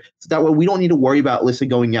with there. So that way we don't need to worry about Alyssa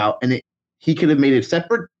going out, and he could have made a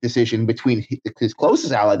separate decision between his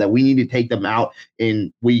closest ally that we need to take them out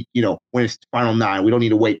in when it's final 9. We don't need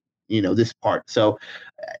to wait, this part. So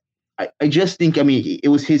I just think, it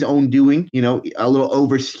was his own doing, a little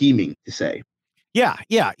over scheming to say. Yeah.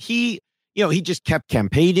 He just kept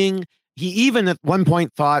campaigning. He even at one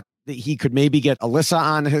point thought that he could maybe get Alyssa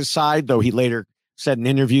on his side, though he later said in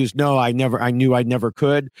interviews, no, I knew I never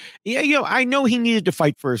could. Yeah, I know he needed to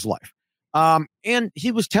fight for his life. And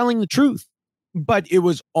he was telling the truth, but it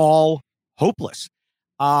was all hopeless.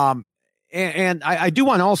 And I do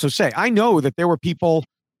want to also say, I know that there were people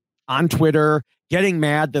on Twitter getting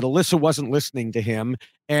mad that Alyssa wasn't listening to him.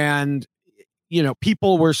 And,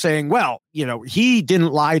 people were saying, well, he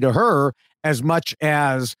didn't lie to her as much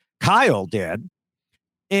as Kyle did.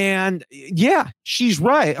 And yeah, she's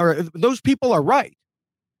right. Or those people are right.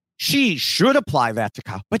 She should apply that to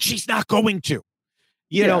Kyle, but she's not going to.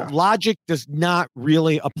 Logic does not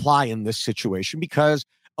really apply in this situation because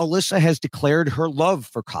Alyssa has declared her love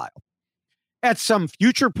for Kyle. At some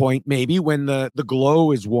future point, maybe when the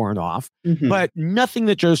glow is worn off, but nothing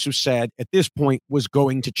that Joseph said at this point was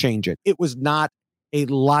going to change it. It was not a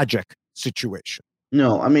logic situation.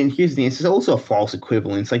 No, here's the thing. It's also a false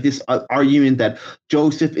equivalence. Like this argument that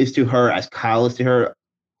Joseph is to her as Kyle is to her,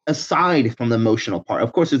 aside from the emotional part.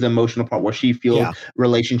 Of course, there's the emotional part where she feels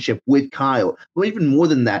relationship with Kyle. But even more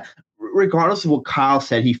than that, regardless of what Kyle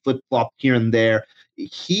said, he flip-flopped here and there.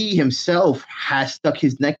 He himself has stuck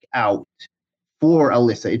his neck out for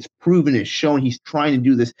Alyssa. It's proven, it's shown he's trying to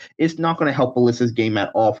do this. It's not going to help Alyssa's game at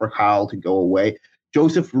all for Kyle to go away.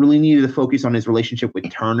 Joseph really needed to focus on his relationship with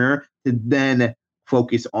Turner to then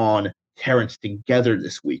focus on Terrence together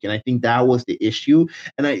this week. And I think that was the issue.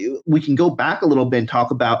 And we can go back a little bit and talk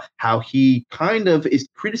about how he kind of is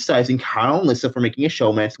criticizing Kyle and Alyssa for making a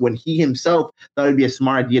showmance when he himself thought it'd be a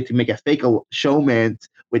smart idea to make a fake showmance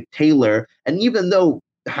with Taylor. And even though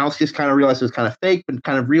the house just kind of realized it was kind of fake but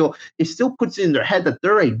kind of real, it still puts it in their head that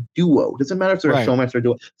they're a duo. It doesn't matter if they're a showmance or a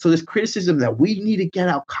duo. So this criticism that we need to get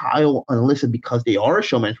out Kyle and Alyssa because they are a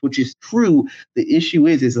showmance, which is true. The issue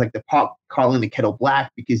is like the pot calling the kettle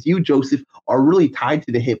black, because you, Joseph, are really tied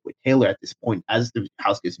to the hip with Taylor at this point as the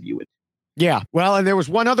house gets viewed. Yeah, well, and there was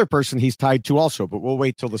one other person he's tied to also, but we'll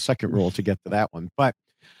wait till the second rule to get to that one. But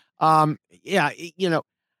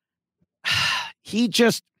he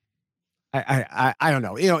just, I don't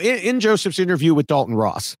know. In Joseph's interview with Dalton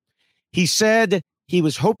Ross, he said he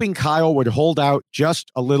was hoping Kyle would hold out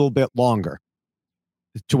just a little bit longer.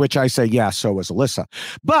 To which I say, yeah, so was Alyssa.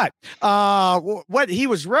 But what he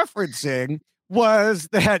was referencing was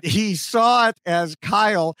that he saw it as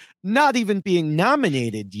Kyle not even being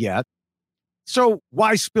nominated yet. So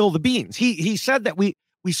why spill the beans? He said that we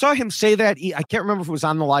saw him say that. I can't remember if it was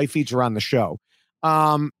on the live feeds or on the show.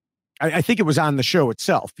 I think it was on the show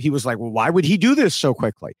itself. He was like, well, why would he do this so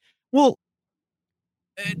quickly? Well,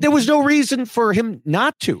 there was no reason for him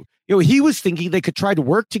not to. He was thinking they could try to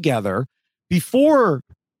work together before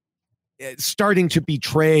starting to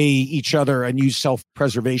betray each other and use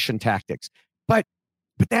self-preservation tactics. But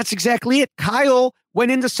that's exactly it. Kyle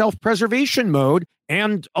went into self-preservation mode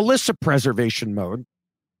and Alyssa preservation mode.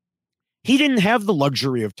 He didn't have the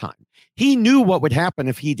luxury of time. He knew what would happen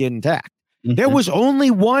if he didn't act. Mm-hmm. There was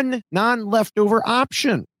only one non-leftover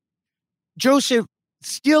option. Joseph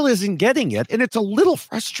still isn't getting it, and it's a little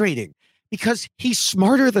frustrating because he's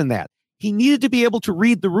smarter than that. He needed to be able to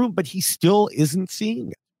read the room, but he still isn't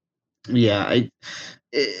seeing it. Yeah,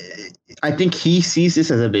 I think he sees this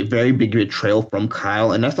as a very big betrayal from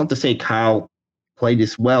Kyle, and that's not to say Kyle played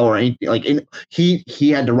this well or anything. Like he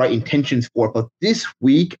had the right intentions for it, but this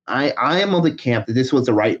week I am of the camp that this was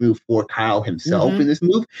the right move for Kyle himself in this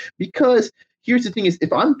move, because here's the thing: is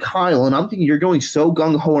if I'm Kyle and I'm thinking you're going so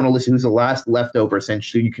gung ho on Alyssa, who's the last leftover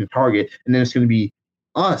essentially you can target, and then it's going to be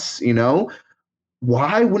us,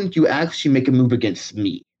 why wouldn't you actually make a move against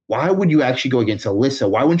me? Why would you actually go against Alyssa?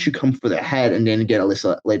 Why wouldn't you come for the head and then get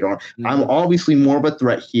Alyssa later on? Mm-hmm. I'm obviously more of a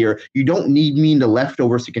threat here. You don't need me in the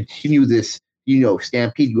leftovers to continue this,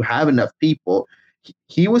 stampede. You have enough people.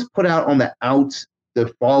 He was put out on the outs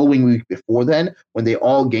the following week before then when they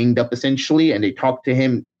all ganged up essentially and they talked to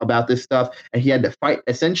him about this stuff, and he had to fight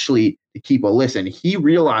essentially to keep Alyssa. And he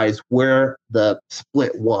realized where the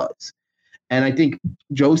split was. And I think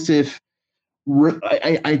Joseph...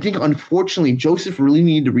 I think, unfortunately, Joseph really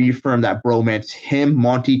needed to reaffirm that bromance him,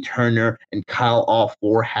 Monty Turner, and Kyle all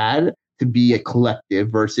four had to be a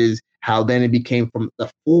collective versus how then it became from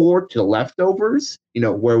the four to the leftovers,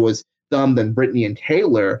 where it was Thumb, then Brittany and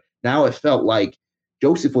Taylor. Now it felt like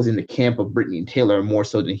Joseph was in the camp of Brittany and Taylor more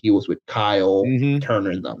so than he was with Kyle,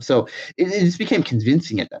 Turner, and them. So it just became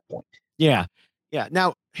convincing at that point. Yeah. Yeah.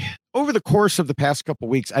 Now, over the course of the past couple of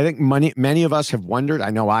weeks, I think many of us have wondered, I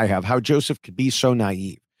know I have, how Joseph could be so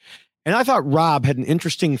naive. And I thought Rob had an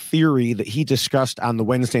interesting theory that he discussed on the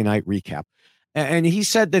Wednesday night recap. And he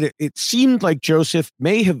said that it seemed like Joseph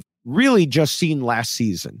may have really just seen last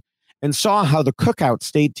season and saw how the cookout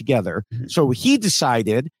stayed together. So he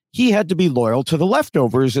decided he had to be loyal to the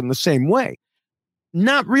leftovers in the same way,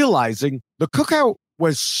 not realizing the cookout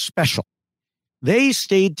was special. They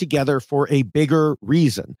stayed together for a bigger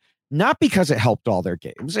reason, not because it helped all their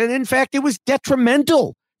games. And in fact, it was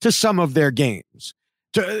detrimental to some of their games.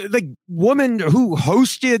 To the woman who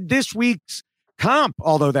hosted this week's comp,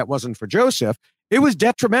 although that wasn't for Joseph, it was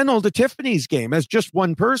detrimental to Tiffany's game as just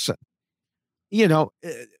one person. The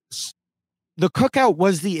cookout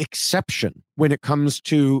was the exception when it comes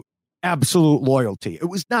to absolute loyalty. It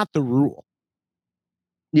was not the rule.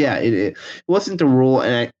 Yeah, it wasn't the rule.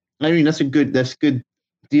 And I mean, that's good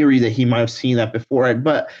theory that he might have seen that before.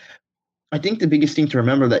 But I think the biggest thing to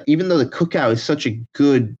remember that even though the cookout is such a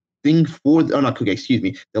good thing for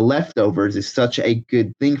the leftovers is such a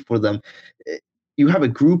good thing for them, you have a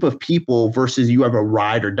group of people versus you have a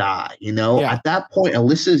ride or die, Yeah. At that point,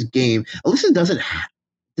 Alyssa's game, Alyssa doesn't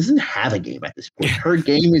have a game at this point. Her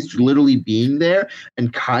game is literally being there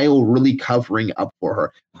and Kyle really covering up for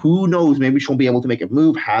her. Who knows? Maybe she'll be able to make a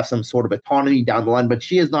move, have some sort of autonomy down the line, but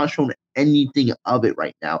she has not shown anything of it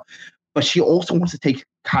right now. But she also wants to take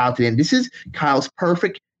Kyle to the end. This is Kyle's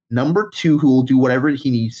perfect number two who will do whatever he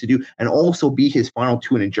needs to do and also be his final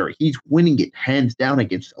two in a jury. He's winning it hands down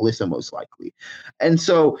against Alyssa most likely. And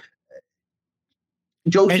so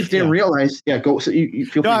Joseph didn't realize. Yeah, go. So you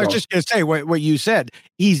feel. No, I was just going to say what you said.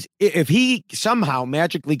 If he somehow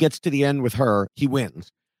magically gets to the end with her, he wins.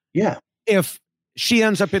 Yeah. If she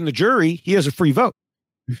ends up in the jury, he has a free vote.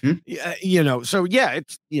 So yeah,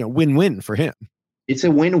 it's win-win for him. It's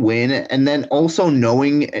a win-win, and then also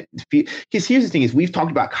knowing, because here's the thing: is we've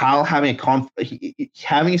talked about Kyle having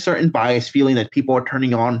having a certain bias, feeling that people are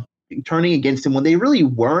turning against him when they really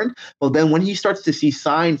weren't. But then when he starts to see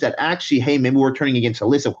signs that actually, hey, maybe we're turning against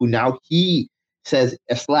Alyssa, who now he says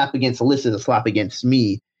a slap against Alyssa is a slap against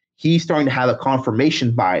me, he's starting to have a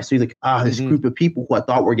confirmation bias. So he's like, this group of people who I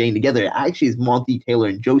thought were getting together actually is Monty, Taylor,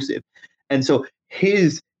 and Joseph. And so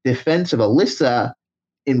his defense of Alyssa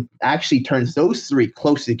actually turns those three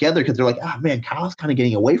close together because they're like, oh man, Kyle's kind of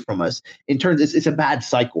getting away from us. In turns, it's a bad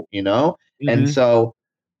cycle, you know? Mm-hmm. And so,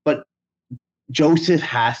 but Joseph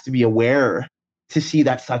has to be aware to see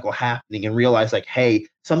that cycle happening and realize like, hey,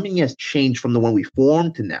 something has changed from the one we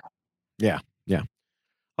formed to now. Yeah. Yeah.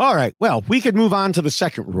 All right. Well, we could move on to the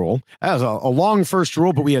second rule. That was a long first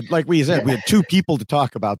rule, but we had, like we said, we had two people to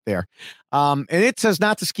talk about there. And it says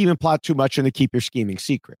not to scheme and plot too much and to keep your scheming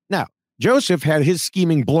secret. Now, Joseph had his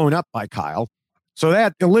scheming blown up by Kyle, so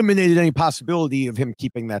that eliminated any possibility of him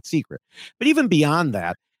keeping that secret. But even beyond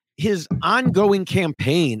that, his ongoing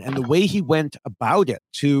campaign and the way he went about it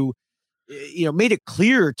to, made it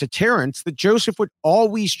clear to Terrence that Joseph would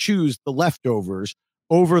always choose the leftovers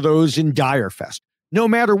over those in Dyrefest, no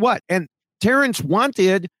matter what. And Terrence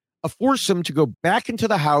wanted a foursome to go back into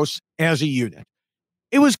the house as a unit.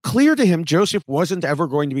 It was clear to him Joseph wasn't ever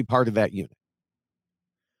going to be part of that unit.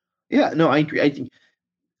 Yeah, no, I agree. I think,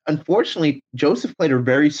 unfortunately, Joseph played a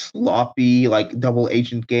very sloppy, double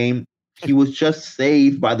agent game. He was just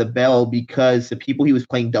saved by the bell because the people he was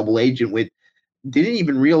playing double agent with didn't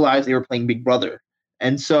even realize they were playing Big Brother.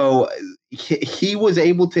 And so he was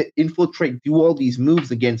able to infiltrate, do all these moves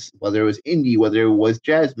against whether it was Indy, whether it was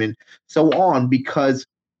Jasmine, so on, because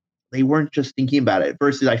they weren't just thinking about it.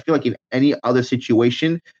 Versus I feel like in any other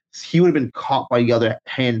situation, he would have been caught by the other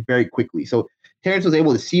hand very quickly. So Terrence was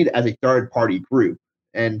able to see it as a third-party group.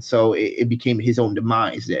 And so it became his own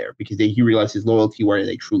demise there because he realized his loyalty where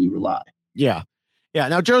they truly rely. Yeah. Yeah.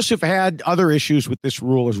 Now, Joseph had other issues with this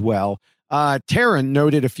rule as well. Taryn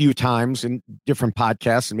noted a few times in different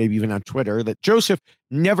podcasts and maybe even on Twitter that Joseph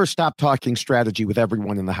never stopped talking strategy with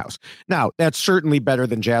everyone in the house. Now, that's certainly better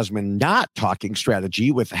than Jasmine not talking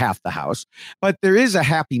strategy with half the house, but there is a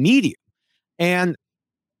happy medium. And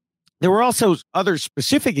there were also other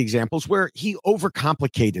specific examples where he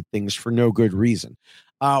overcomplicated things for no good reason.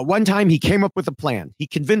 One time he came up with a plan. He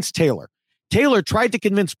convinced Taylor. Taylor tried to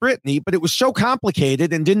convince Brittany, but it was so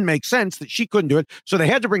complicated and didn't make sense that she couldn't do it. So they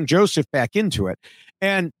had to bring Joseph back into it.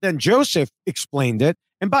 And then Joseph explained it.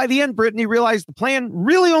 And by the end, Brittany realized the plan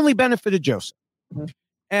really only benefited Joseph. Mm-hmm.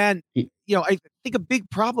 And, I think a big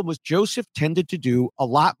problem was Joseph tended to do a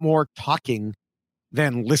lot more talking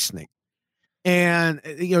than listening. And,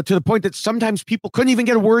 to the point that sometimes people couldn't even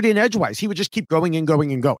get a word in edgewise. He would just keep going and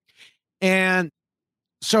going and going. And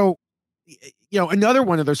so, another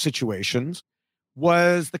one of those situations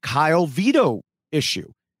was the Kyle veto issue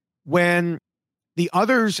when the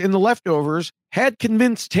others in the leftovers had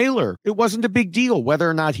convinced Taylor it wasn't a big deal whether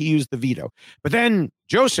or not he used the veto. But then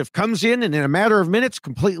Joseph comes in and in a matter of minutes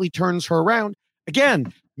completely turns her around.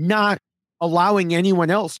 Again, not allowing anyone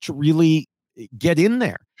else to really get in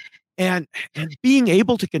there. And being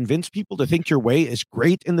able to convince people to think your way is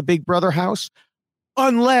great in the Big Brother house,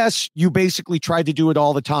 unless you basically try to do it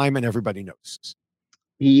all the time and everybody notices.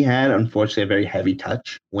 He had, unfortunately, a very heavy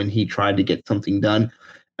touch when he tried to get something done.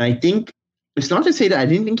 And I think it's not to say that I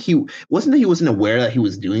didn't think he wasn't aware that he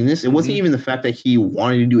was doing this. It wasn't even the fact that he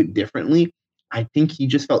wanted to do it differently. I think he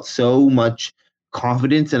just felt so much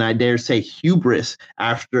confidence and I dare say hubris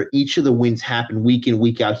after each of the wins happened week in,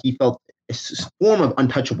 week out. He felt a form of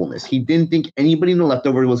untouchableness. He didn't think anybody in the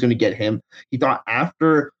leftover was going to get him. He thought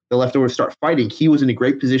after the leftovers start fighting, he was in a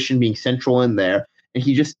great position being central in there. And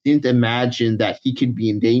he just didn't imagine that he could be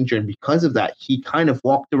in danger. And because of that, he kind of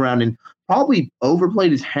walked around and probably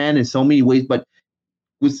overplayed his hand in so many ways, but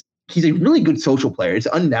he's a really good social player. It's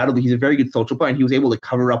undoubtedly he's a very good social player, and he was able to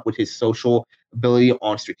cover up with his social ability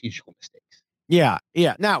on strategical mistakes. Yeah.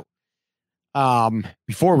 Yeah. Now,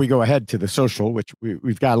 before we go ahead to the social, which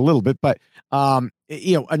we've got a little bit, but,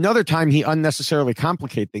 another time he unnecessarily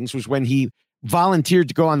complicated things was when he volunteered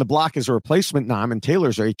to go on the block as a replacement nom in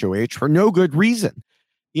Taylor's HOH for no good reason.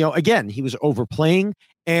 Again, he was overplaying.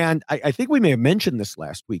 And I think we may have mentioned this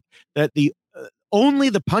last week that only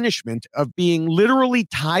the punishment of being literally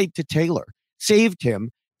tied to Taylor saved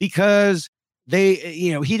him because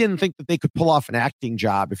he didn't think that they could pull off an acting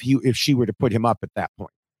job if she were to put him up at that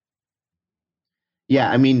point.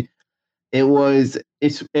 Yeah, I mean,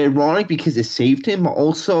 it's ironic because it saved him.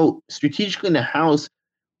 Also, strategically in the house,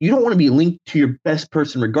 you don't want to be linked to your best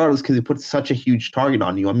person regardless because it puts such a huge target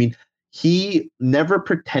on you. I mean, he never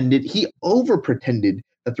pretended. He over pretended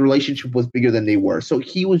that the relationship was bigger than they were. So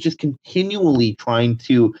he was just continually trying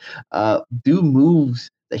to do moves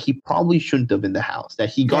that he probably shouldn't have in the house, that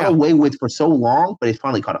he got away with for so long, but it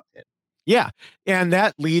finally caught up to him. Yeah. And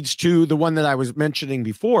that leads to the one that I was mentioning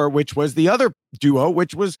before, which was the other duo,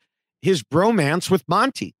 which was his bromance with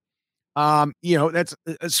Monty. That's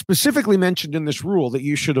specifically mentioned in this rule that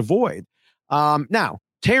you should avoid. Now,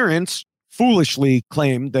 Terrence foolishly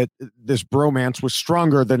claimed that this bromance was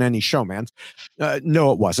stronger than any showmance.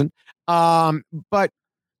 No, it wasn't. But,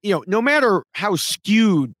 no matter how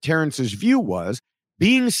skewed Terrence's view was,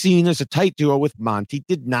 being seen as a tight duo with Monty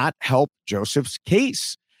did not help Joseph's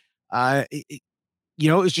case. It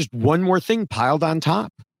was just one more thing piled on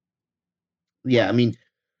top. Yeah, I mean,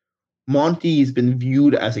 Monty's been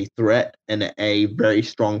viewed as a threat and a very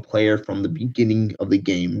strong player from the beginning of the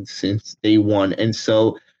game since day one. And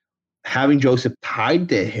so having Joseph tied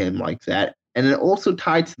to him like that, and then also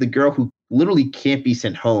tied to the girl who literally can't be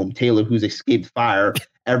sent home, Taylor, who's escaped fire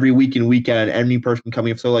every week and week out, and every person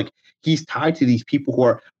coming up. So, like, he's tied to these people who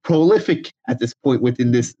are prolific at this point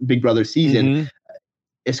within this Big Brother season. Mm-hmm.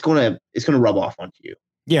 It's gonna rub off onto you.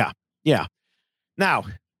 Yeah. Now,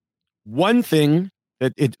 one thing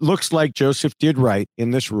that it looks like Joseph did right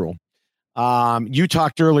in this rule. You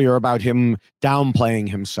talked earlier about him downplaying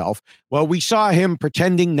himself. Well, we saw him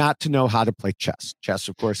pretending not to know how to play chess. Chess,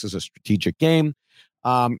 of course, is a strategic game.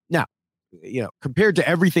 Now, compared to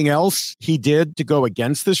everything else he did to go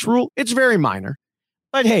against this rule, it's very minor.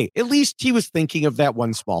 But hey, at least he was thinking of that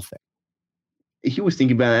one small thing. He was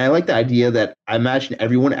thinking about it. And I like the idea that I imagine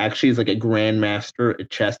everyone actually is like a grandmaster at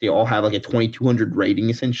chess. They all have like a 2200 rating,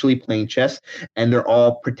 essentially, playing chess, and they're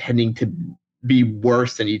all pretending to be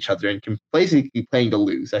worse than each other and basically playing to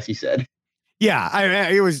lose, as he said. Yeah,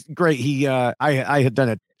 it was great. I had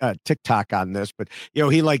done a TikTok on this, but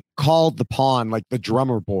he like called the pawn like the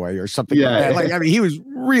drummer boy or something like that. He was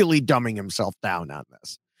really dumbing himself down on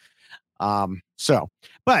this.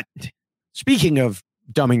 But speaking of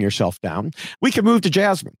dumbing yourself down, we can move to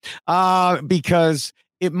Jasmine because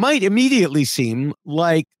it might immediately seem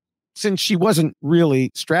like, since she wasn't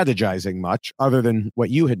really strategizing much other than what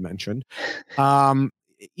you had mentioned,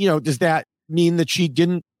 does that mean that she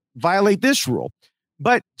didn't violate this rule?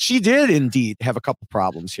 But she did indeed have a couple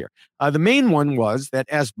problems here. The main one was that,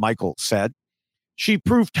 as Michael said, she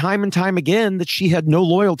proved time and time again that she had no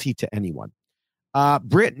loyalty to anyone.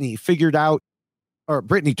 Brittany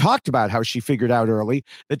talked about how she figured out early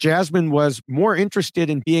that Jasmine was more interested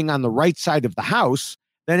in being on the right side of the house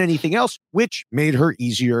than anything else, which made her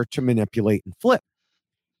easier to manipulate and flip.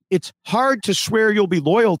 It's hard to swear you'll be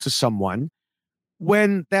loyal to someone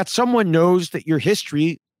when that someone knows that your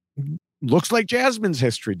history looks like Jasmine's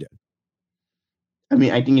history did. I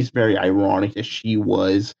mean, I think it's very ironic that she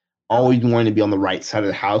was always wanting to be on the right side of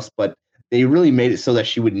the house, but they really made it so that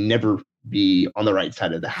she would never be on the right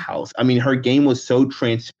side of the house. I mean, her game was so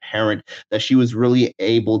transparent that she was really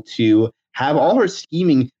able to have all her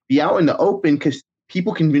scheming be out in the open because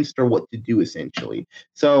people convinced her what to do, essentially.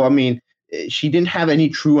 So, I mean, she didn't have any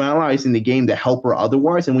true allies in the game to help her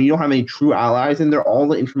otherwise. And when you don't have any true allies in there, all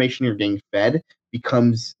the information you're getting fed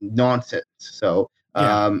becomes nonsense. So,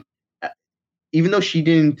 even though she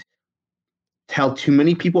didn't tell too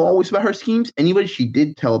many people always about her schemes, anybody she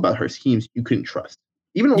did tell about her schemes, you couldn't trust.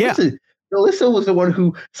 Even Alyssa was the one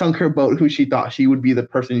who sunk her boat, who she thought she would be the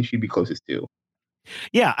person she'd be closest to.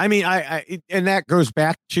 Yeah, I mean, and that goes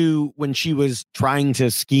back to when she was trying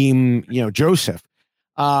to scheme, Joseph.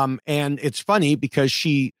 And it's funny because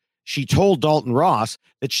she told Dalton Ross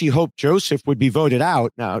that she hoped Joseph would be voted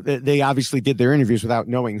out. Now, they obviously did their interviews without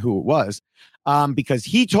knowing who it was, because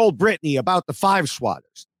he told Brittany about the 5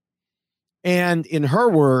 swatters. And in her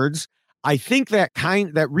words, I think that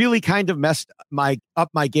really kind of messed up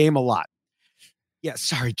my game a lot. Yeah,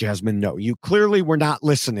 sorry, Jasmine. No, you clearly were not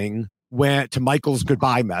listening to Michael's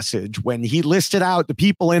goodbye message when he listed out the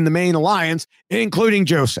people in the main alliance, including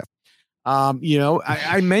Joseph.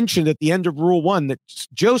 I mentioned at the end of Rule 1 that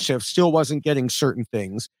Joseph still wasn't getting certain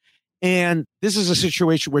things. And this is a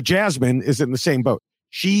situation where Jasmine is in the same boat.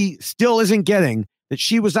 She still isn't getting that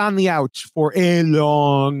she was on the outs for a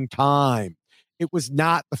long time. It was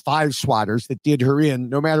not the 5 swatters that did her in,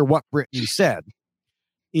 no matter what Brittany said.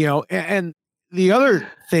 And the other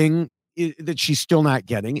thing that she's still not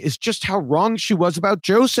getting is just how wrong she was about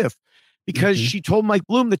Joseph, because she told Mike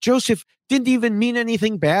Bloom that Joseph didn't even mean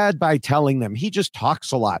anything bad by telling them. He just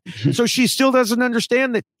talks a lot. So she still doesn't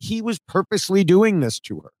understand that he was purposely doing this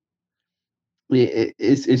to her.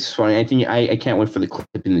 It's funny. I think I can't wait for the clip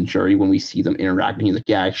in the jury when we see them interacting. He's like,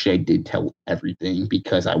 yeah, actually, I did tell everything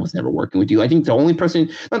because I was never working with you. I think not the only person,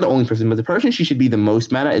 but the person she should be the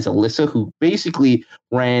most mad at is Alyssa, who basically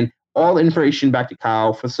ran all the information back to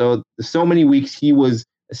Kyle for so many weeks. He was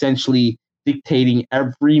essentially dictating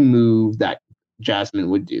every move that Jasmine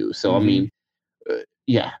would do. So, I mean,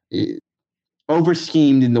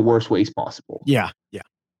 over-schemed in the worst ways possible. Yeah.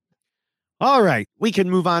 All right, we can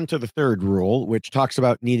move on to the third rule, which talks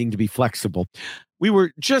about needing to be flexible. We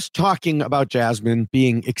were just talking about Jasmine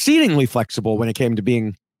being exceedingly flexible when it came to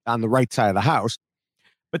being on the right side of the house.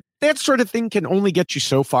 But that sort of thing can only get you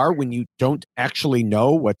so far when you don't actually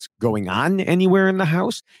know what's going on anywhere in the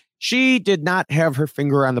house. She did not have her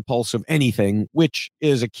finger on the pulse of anything, which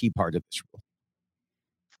is a key part of this rule.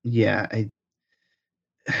 Yeah,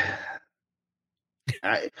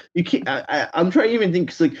 I'm trying to even think,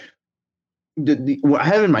 'cause like what I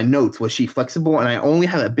have in my notes was she flexible, and I only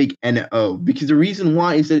have a big N-O, because the reason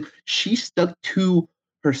why is that she stuck to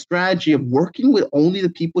her strategy of working with only the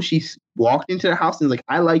people she's walked into the house and is like,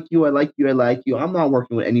 I like you, I like you, I like you. I'm not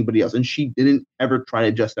working with anybody else. And she didn't ever try to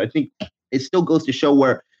adjust it. I think it still goes to show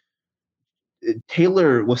where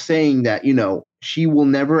Taylor was saying that, she will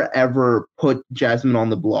never ever put Jasmine on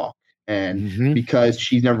the block. And because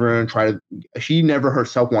she's never going to she never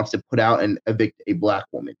herself wants to put out and evict a black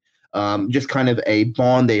woman. Just kind of a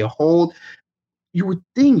bond they hold. You would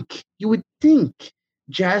think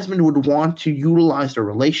Jasmine would want to utilize the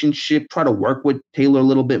relationship, try to work with Taylor a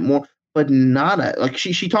little bit more, but not like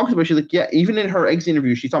she talks about. She's like, yeah, even in her exit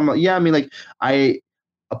interview, she's talking about, yeah, I mean, like, I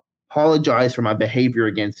apologize for my behavior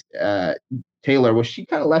against Taylor. Well, she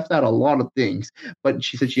kind of left out a lot of things, but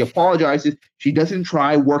she said she apologizes. She doesn't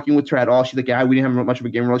try working with her at all. She's like, yeah, we didn't have much of a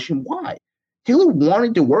game relationship. Why? Taylor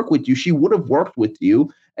wanted to work with you. She would have worked with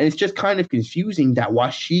you. And it's just kind of confusing that why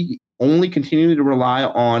she only continued to rely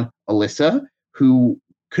on Alyssa, who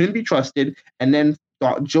couldn't be trusted, and then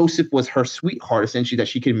thought Joseph was her sweetheart, essentially, that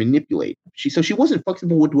she could manipulate. So she wasn't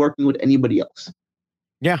flexible with working with anybody else.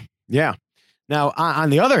 Yeah. Now,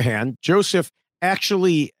 on the other hand, Joseph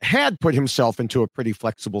actually had put himself into a pretty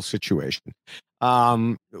flexible situation,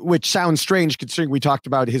 which sounds strange considering we talked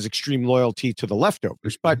about his extreme loyalty to the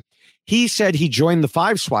leftovers. But he said he joined the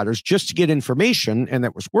Five Swatters just to get information, and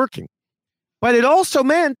that was working. But it also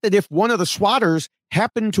meant that if one of the Swatters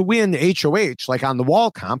happened to win HOH, like on the wall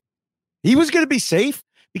comp, he was going to be safe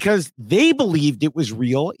because they believed it was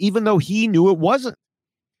real, even though he knew it wasn't.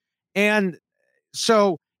 And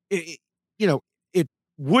so, it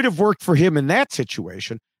would have worked for him in that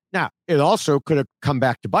situation. Now, it also could have come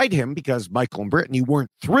back to bite him because Michael and Brittany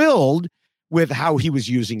weren't thrilled with how he was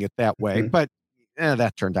using it that way, but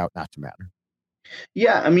that turned out not to matter.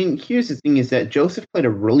 Yeah, I mean, here's the thing is that Joseph played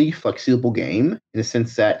a really flexible game in the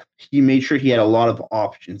sense that he made sure he had a lot of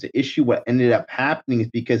options. The issue, what ended up happening is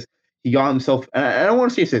because he got himself, and I don't want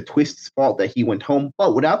to say it's a twist's fault that he went home,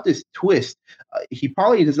 but without this twist, he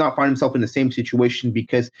probably does not find himself in the same situation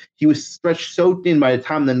because he was stretched so thin by the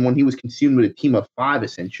time then when he was consumed with a team of 5,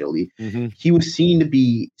 essentially. He was seen to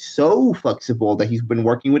be so flexible that he's been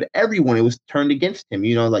working with everyone. It was turned against him,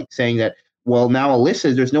 like saying that, well, now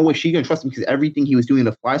Alyssa, there's no way she can trust him because everything he was doing in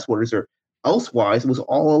the Fly Swatters or elsewise was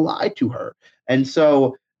all a lie to her. And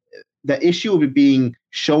so the issue of it being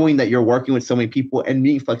showing that you're working with so many people and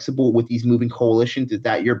being flexible with these moving coalitions is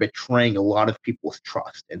that you're betraying a lot of people's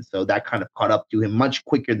trust. And so that kind of caught up to him much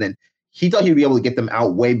quicker than he thought he'd be able to get them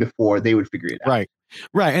out way before they would figure it out.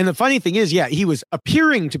 Right. And the funny thing is, he was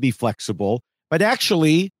appearing to be flexible, but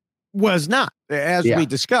actually was not, as we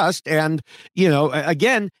discussed. And,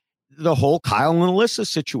 again, the whole Kyle and Alyssa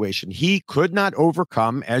situation, he could not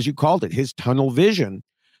overcome, as you called it, his tunnel vision.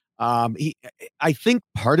 I think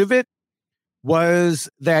part of it was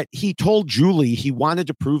that he told Julie he wanted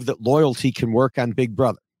to prove that loyalty can work on Big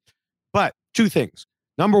Brother. But 2 things.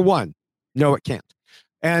 Number 1, no, it can't.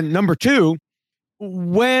 And number 2,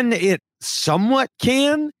 when it somewhat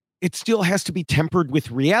can, it still has to be tempered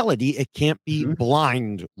with reality. It can't be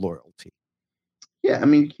blind loyalty. Yeah, I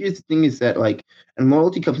mean, here's the thing is that, and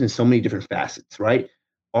loyalty comes in so many different facets, right?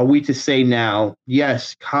 Are we to say now,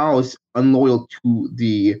 yes, Kyle is unloyal to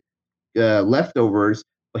the leftovers,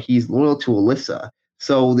 but he's loyal to Alyssa.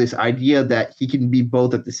 So this idea that he can be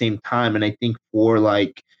both at the same time, and I think for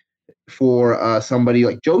somebody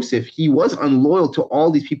like Joseph, he was unloyal to all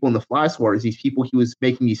these people in the Fly Swatters, these people he was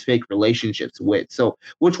making these fake relationships with. So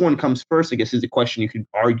which one comes first, I guess, is the question you could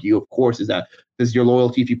argue, of course, is that does your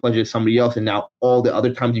loyalty if you pledge it to somebody else and now all the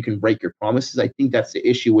other times you can break your promises? I think that's the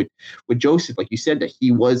issue with Joseph. Like you said, that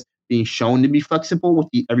he was being shown to be flexible with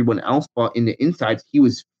everyone else, but in the insides, he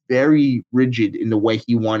was very rigid in the way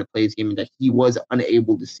he wanted to play his game, and that he was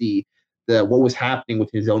unable to see what was happening with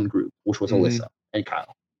his own group, which was Alyssa and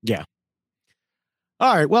Kyle. Yeah.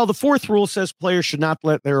 All right. Well, the 4th rule says players should not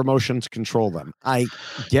let their emotions control them. I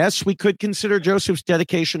guess we could consider Joseph's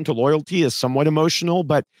dedication to loyalty as somewhat emotional,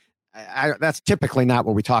 but that's typically not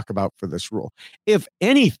what we talk about for this rule. If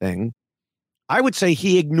anything, I would say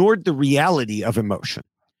he ignored the reality of emotion.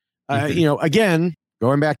 Again,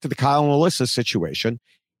 going back to the Kyle and Alyssa situation,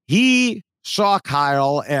 he saw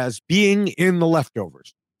Kyle as being in the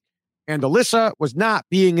leftovers, and Alyssa was not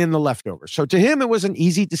being in the leftovers. So to him, it was an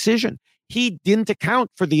easy decision. he didn't account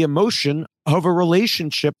for the emotion of a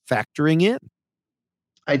relationship factoring in.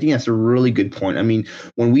 I think that's a really good point. I mean,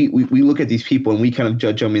 when we look at these people and we kind of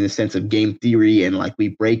judge them in the sense of game theory and like we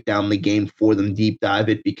break down the game for them, deep dive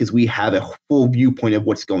it because we have a full viewpoint of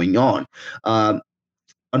what's going on.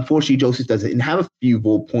 Unfortunately, Joseph doesn't have a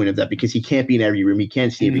viewpoint of that because he can't be in every room. He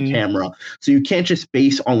can't see every camera. So you can't just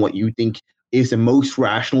base on what you think is the most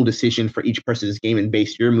rational decision for each person's game and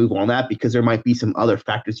base your move on that because there might be some other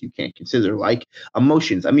factors you can't consider, like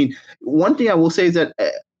emotions. I mean, one thing I will say is that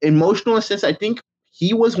emotional assist, I think,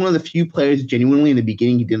 he was one of the few players genuinely in the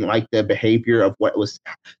beginning. He didn't like the behavior of what was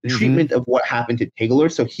the treatment of what happened to Taylor.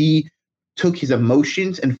 So he took his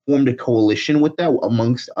emotions and formed a coalition with that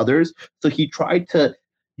amongst others. So he tried to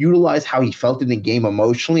utilize how he felt in the game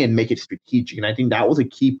emotionally and make it strategic. And I think that was a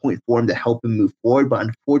key point for him to help him move forward. But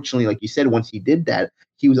unfortunately, like you said, once he did that,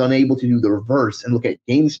 he was unable to do the reverse and look at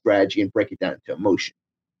game strategy and break it down into emotion.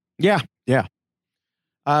 Yeah.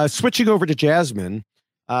 Switching over to Jasmine.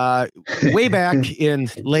 Way back in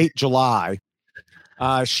late July,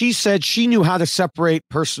 she said she knew how to separate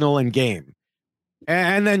personal and game.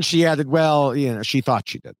 And then she added, well, she thought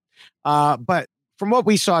she did. But from what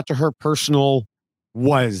we saw to her, personal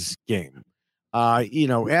was game.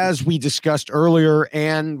 As we discussed earlier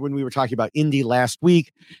and when we were talking about Indy last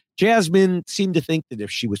week, Jasmine seemed to think that if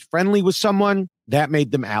she was friendly with someone, that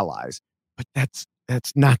made them allies. But that's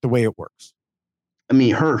not the way it works. I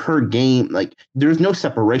mean, her game, like, there's no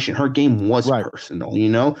separation. Her game was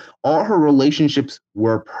personal, All her relationships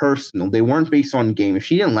were personal. They weren't based on game. If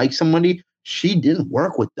she didn't like somebody, she didn't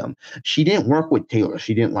work with them. She didn't work with Taylor.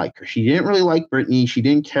 She didn't like her. She didn't really like Brittany. She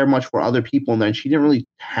didn't care much for other people. And then she didn't really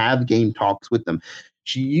have game talks with them.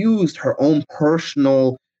 She used her own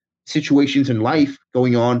personal situations in life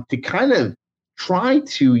going on to kind of try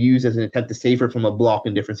to use as an attempt to save her from a block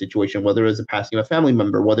in different situation, whether it was the passing of a family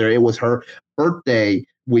member, whether it was her birthday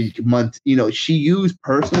week, month, she used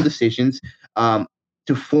personal decisions to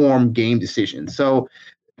form game decisions. So,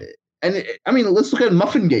 let's look at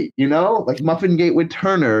Muffingate, like Muffingate with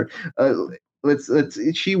Turner.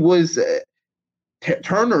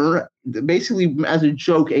 Turner basically as a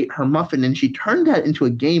joke ate her muffin and she turned that into a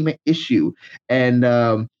game issue. And,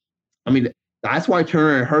 that's why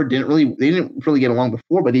Turner and her didn't really get along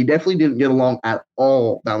before, but he definitely didn't get along at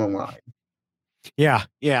all down the line. Yeah.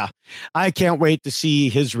 I can't wait to see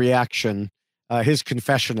his reaction, his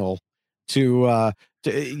confessional to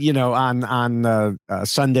on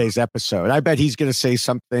Sunday's episode. I bet he's going to say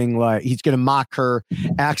something like he's going to mock her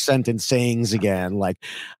accent and sayings again, like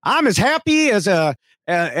 "I'm as happy as a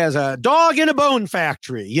dog in a bone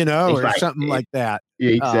factory," or something like that.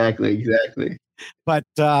 Yeah, exactly. But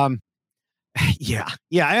yeah,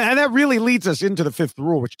 and that really leads us into the fifth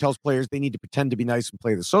rule, which tells players they need to pretend to be nice and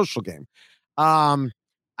play the social game.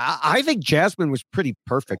 I think Jasmine was pretty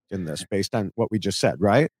perfect in this, based on what we just said,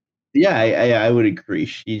 right? Yeah, I would agree.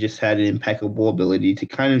 She just had an impeccable ability to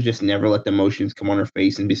kind of just never let the emotions come on her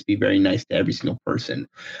face and just be very nice to every single person.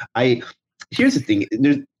 Here's the thing: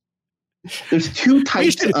 there's two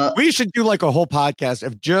types. We should do like a whole podcast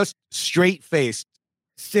of just straight faced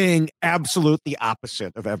saying absolutely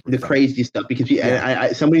opposite of everything. The crazy stuff, because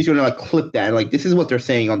somebody's going to like clip that and like this is what they're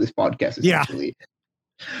saying on this podcast. Essentially.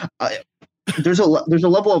 Yeah. There's a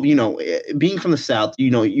level of being from the South.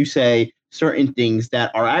 You say certain things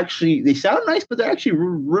that are actually they sound nice, but they're actually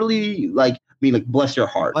really like bless your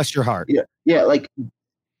heart. Bless your heart. Yeah. Like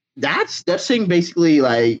that's saying basically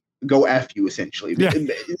like go F you essentially. Yeah.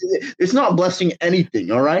 It's not blessing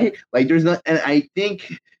anything. All right. Like there's not, and I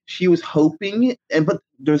think she was hoping, but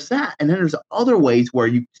there's that, and then there's other ways where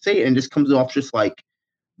you say it and it just comes off just like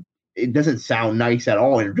it doesn't sound nice at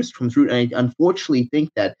all, and it just comes through. And I unfortunately think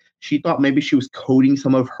that she thought maybe she was coding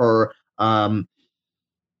some of her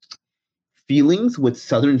feelings with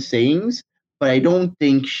Southern sayings, but I don't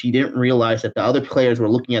think she didn't realize that the other players were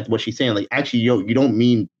looking at what she's saying. Like, actually, you don't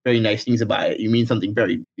mean very nice things about it. You mean something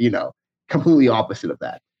very, completely opposite of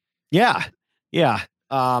that. Yeah.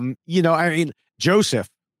 Joseph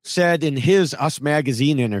said in his Us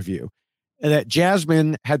Magazine interview that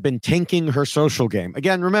Jasmine had been tanking her social game.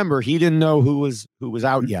 Again, remember, he didn't know who was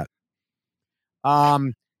out yet.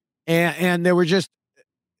 And there were just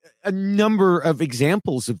a number of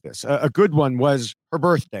examples of this. A good one was her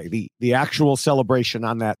birthday, the actual celebration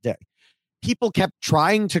on that day. People kept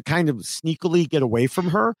trying to kind of sneakily get away from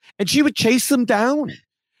her, and she would chase them down.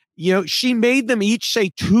 She made them each say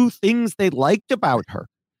two things they liked about her.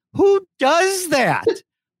 Who does that?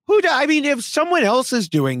 If someone else is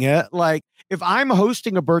doing it, like if I'm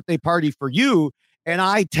hosting a birthday party for you and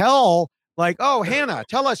I tell Like, oh, Hannah,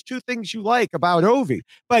 tell us 2 things you like about Ovi.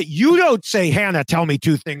 But you don't say, Hannah, tell me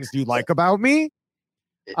 2 things you like about me.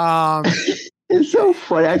 It's so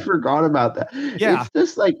funny. I forgot about that. Yeah. It's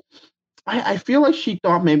just like, I feel like she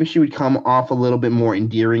thought maybe she would come off a little bit more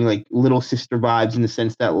endearing, like little sister vibes, in the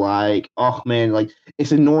sense that, like, oh man, like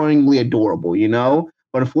it's annoyingly adorable, you know?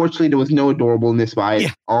 But unfortunately, there was no adorableness by it.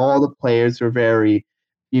 Yeah. All the players were very,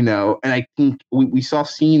 you know, and I think we saw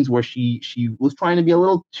scenes where she was trying to be a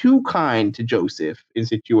little too kind to Joseph in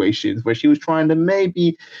situations where she was trying to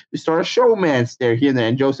maybe start a showmance there, here and there,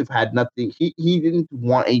 and Joseph had nothing. He didn't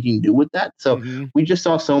want anything to do with that. So we just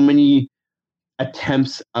saw so many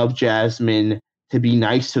attempts of Jasmine to be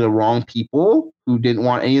nice to the wrong people who didn't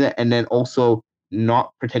want any of that, and then also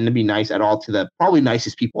not pretend to be nice at all to the probably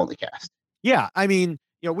nicest people on the cast. Yeah, I mean,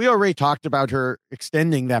 you know, we already talked about her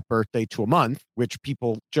extending that birthday to a month, which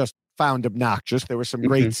people just found obnoxious. There were some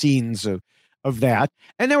great scenes of that.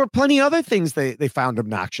 And there were plenty of other things they found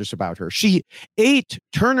obnoxious about her. She ate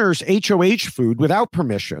Turner's HOH food without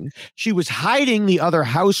permission. She was hiding the other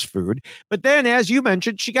house food. But then, as you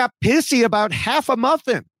mentioned, she got pissy about half a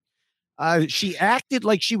muffin. She acted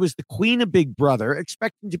like she was the queen of Big Brother,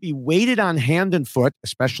 expecting to be waited on hand and foot,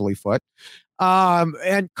 especially foot,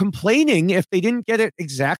 and complaining if they didn't get it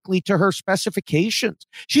exactly to her specifications.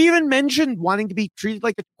 She even mentioned wanting to be treated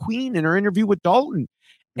like a queen in her interview with Dalton.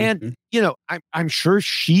 And, you know, I'm sure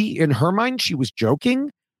she, in her mind, she was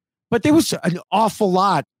joking, but there was an awful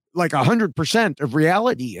lot, like 100% of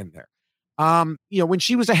reality in there. You know, when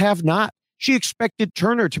she was a have-not, she expected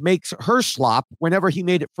Turner to make her slop whenever he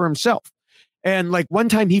made it for himself. And like one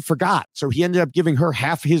time he forgot, so he ended up giving her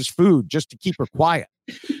half his food just to keep her quiet.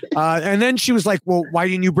 And then she was like, well, why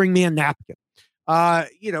didn't you bring me a napkin?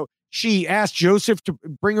 You know, she asked Joseph to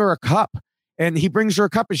bring her a cup, and he brings her a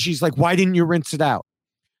cup, and she's like, why didn't you rinse it out?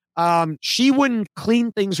 She wouldn't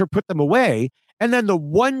clean things or put them away. And then the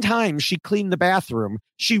one time she cleaned the bathroom,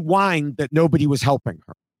 she whined that nobody was helping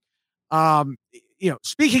her. You know,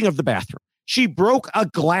 speaking of the bathroom, she broke a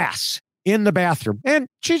glass in the bathroom and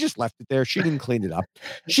she just left it there. She didn't clean it up.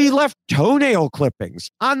 She left toenail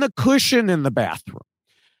clippings on the cushion in the bathroom.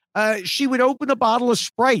 She would open a bottle of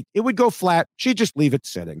Sprite. It would go flat. She'd just leave it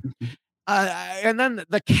sitting. And then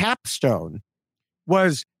the capstone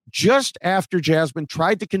was just after Jasmine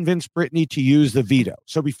tried to convince Brittany to use the veto.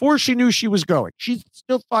 So before she knew she was going, she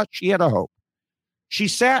still thought she had a hope. She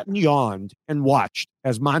sat and yawned and watched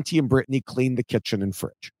as Monty and Brittany cleaned the kitchen and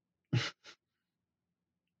fridge.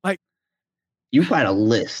 Like, you had a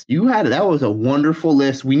list. That was a wonderful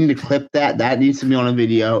list. We need to clip that. That needs to be on a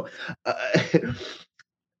video.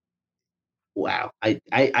 Wow. I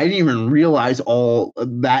didn't even realize all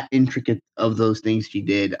that intricate of those things she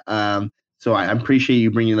did. So I appreciate you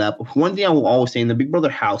bringing it up. One thing I will always say in the Big Brother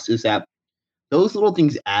house is that those little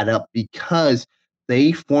things add up because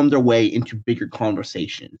they form their way into bigger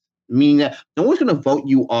conversations. Meaning that no one's going to vote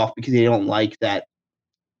you off because they don't like that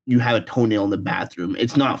you have a toenail in the bathroom.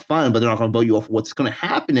 It's not fun, but they're not going to vote you off. What's going to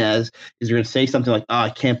happen is you're going to say something like, oh, I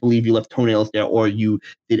can't believe you left toenails there, or you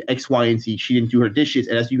did X, Y, and Z. She didn't do her dishes.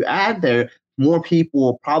 And as you add there, more people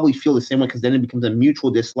will probably feel the same way, because then it becomes a mutual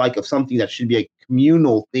dislike of something that should be a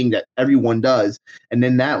communal thing that everyone does. And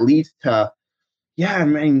then that leads to, yeah, I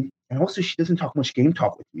mean, and also she doesn't talk much game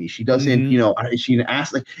talk with me. She doesn't, you know, she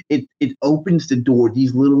asks, like, it opens the door,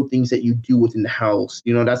 these little things that you do within the house.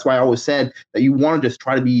 You know, that's why I always said that you want to just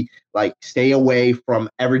try to be like, stay away from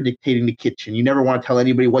ever dictating the kitchen. You never want to tell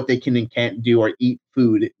anybody what they can and can't do or eat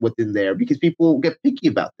food within there, because people get picky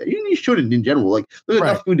about that. You shouldn't in general. Like, there's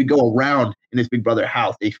enough food to go around in this Big Brother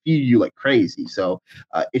house. They feed you like crazy. So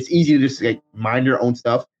it's easy to just like mind your own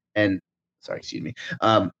stuff and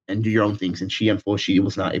and do your own things. And she, unfortunately,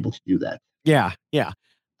 was not able to do that. Yeah.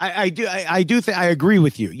 I do think I agree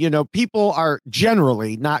with you. You know, people are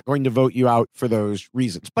generally not going to vote you out for those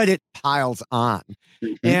reasons, but it piles on.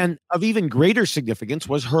 And of even greater significance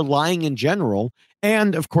was her lying in general.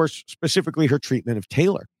 And of course, specifically her treatment of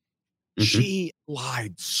Taylor. She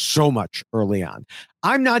lied so much early on.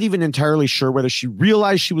 I'm not even entirely sure whether she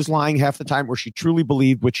realized she was lying half the time or she truly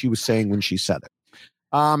believed what she was saying when she said it.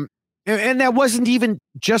 And that wasn't even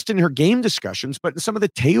just in her game discussions, but in some of the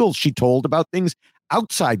tales she told about things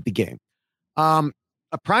outside the game. A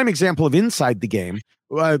prime example of inside the game,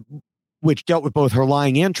 which dealt with both her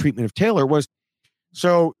lying and treatment of Taylor, was,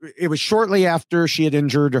 so it was shortly after she had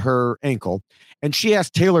injured her ankle, and she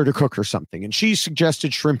asked Taylor to cook her something, and she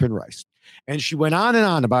suggested shrimp and rice. And she went on and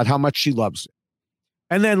on about how much she loves it.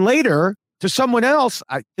 And then later, to someone else,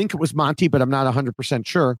 I think it was Monty, but I'm not 100%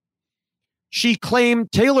 sure, she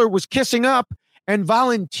claimed Taylor was kissing up and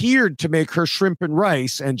volunteered to make her shrimp and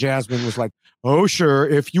rice. And Jasmine was like, oh, sure,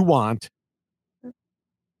 if you want.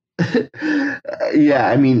 Yeah,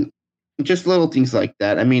 I mean, just little things like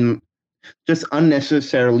that. I mean, just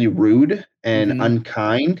unnecessarily rude and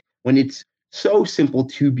unkind when it's so simple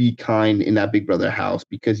to be kind in that Big Brother house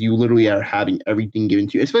because you literally are having everything given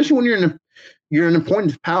to you, especially when you're in a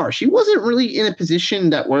point of power. She wasn't really in a position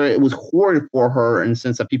that where it was horrid for her in the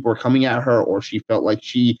sense that people were coming at her or she felt like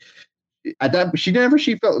she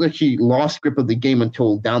felt like she lost grip of the game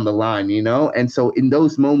until down the line, you know? And so in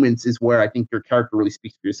those moments is where I think your character really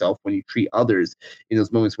speaks for yourself when you treat others in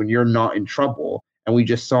those moments when you're not in trouble. And we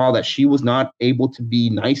just saw that she was not able to be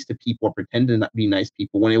nice to people or pretend to not be nice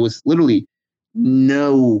people when it was literally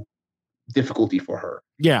no difficulty for her.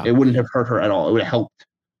 Yeah. It wouldn't have hurt her at all. It would have helped.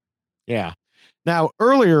 Yeah. Now,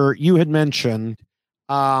 earlier you had mentioned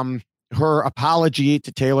her apology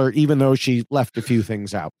to Taylor, even though she left a few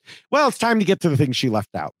things out. Well, it's time to get to the things she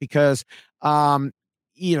left out because,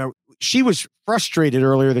 she was frustrated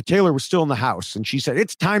earlier that Taylor was still in the house. And she said,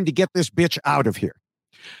 it's time to get this bitch out of here.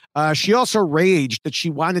 She also raged that she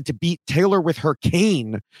wanted to beat Taylor with her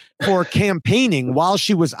cane for campaigning while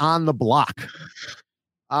she was on the block.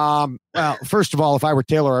 Well, first of all, if I were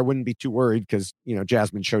Taylor, I wouldn't be too worried because,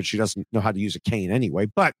 Jasmine showed she doesn't know how to use a cane anyway.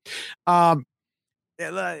 But,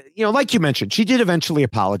 like you mentioned, she did eventually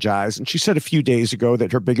apologize. And she said a few days ago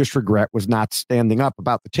that her biggest regret was not standing up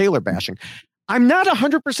about the Taylor bashing. I'm not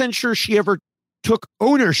 100% sure she ever took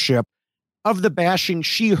ownership of the bashing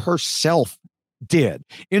she herself did.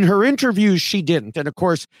 In her interviews, she didn't. And of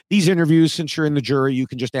course, these interviews, since you're in the jury, you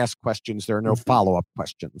can just ask questions. There are no follow-up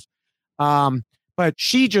questions. But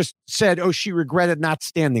she just said, she regretted not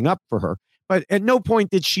standing up for her. But at no point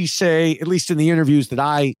did she say, at least in the interviews that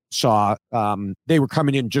I saw, they were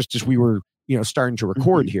coming in just as we were, starting to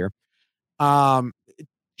record here.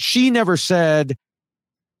 She never said,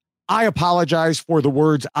 I apologize for the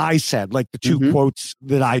words I said, like the two quotes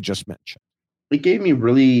that I just mentioned. It gave me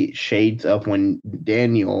really shades of when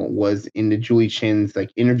Daniel was in the Julie Chen's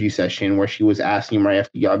interview session where she was asking him right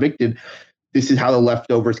after he got evicted, this is how the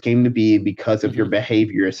leftovers came to be because of your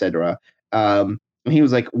behavior, etc. And he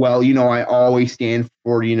was like, well, I always stand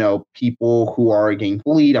for, people who are getting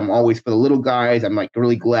bullied. I'm always for the little guys. I'm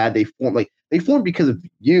really glad they formed. They formed because of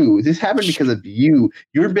you. This happened because of you.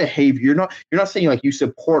 Your behavior. You're not saying you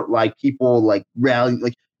support people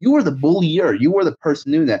rally. You were the bullier. You were the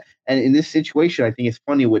person doing that. And in this situation, I think it's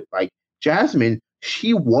funny with Jasmine.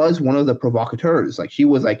 She was one of the provocateurs. She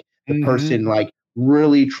was the person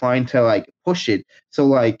really trying to push it.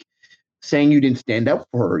 So saying you didn't stand up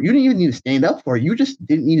for her. You didn't even need to stand up for her. You just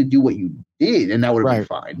didn't need to do what you did, and that would have been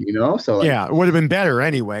fine, So yeah, it would have been better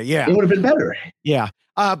anyway. Yeah, it would have been better. Yeah.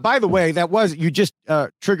 By the way, you just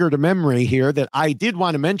triggered a memory here that I did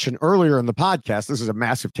want to mention earlier in the podcast. This is a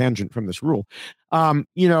massive tangent from this rule. When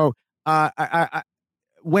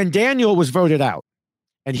Daniel was voted out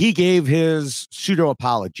and he gave his pseudo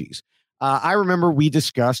apologies, I remember we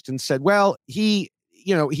discussed and said, well, he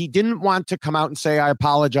didn't want to come out and say, I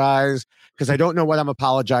apologize because I don't know what I'm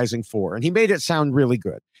apologizing for. And he made it sound really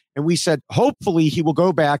good. And we said, hopefully he will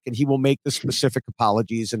go back and he will make the specific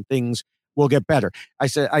apologies and things will get better. I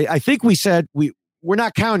said, I think we said we're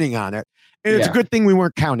not counting on it. And it's a good thing we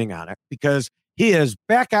weren't counting on it because he is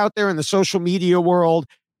back out there in the social media world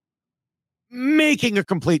making a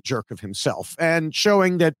complete jerk of himself and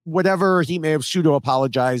showing that whatever he may have pseudo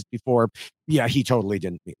apologized before, he totally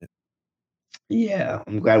didn't mean it. Yeah,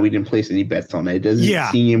 I'm glad we didn't place any bets on it. It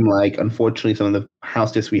doesn't seem like, unfortunately, some of the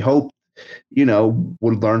houses we hoped,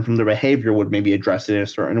 would learn from their behavior, would maybe address it in a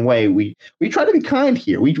certain way. We try to be kind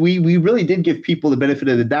here. We really did give people the benefit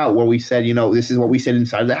of the doubt where we said, this is what we said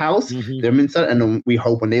inside the house, them inside, and then we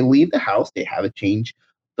hope when they leave the house, they have a change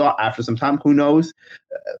thought after some time. Who knows?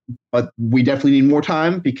 But we definitely need more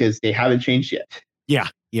time because they haven't changed yet. Yeah.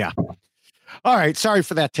 All right. Sorry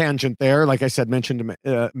for that tangent there. Like I said, meant to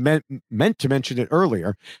mention it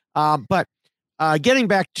earlier. But getting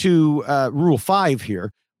back to Rule 5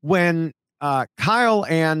 here, when Kyle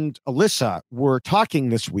and Alyssa were talking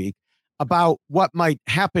this week about what might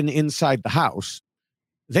happen inside the house,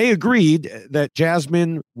 they agreed that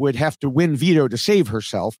Jasmine would have to win veto to save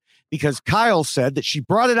herself because Kyle said that she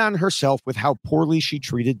brought it on herself with how poorly she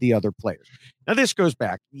treated the other players. Now, this goes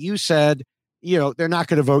back. You said, they're not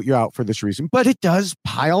going to vote you out for this reason, but it does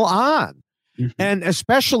pile on. And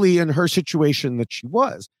especially in her situation that she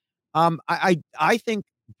was. I think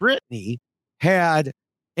Brittany had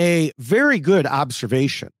a very good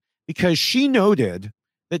observation because she noted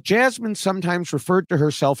that Jasmine sometimes referred to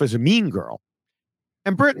herself as a mean girl.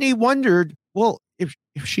 And Brittany wondered, well, if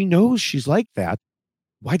she knows she's like that,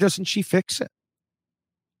 why doesn't she fix it?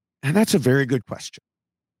 And that's a very good question.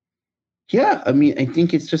 Yeah, I mean, I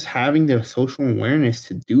think it's just having the social awareness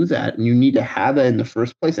to do that, and you need to have that in the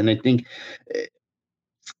first place. And I think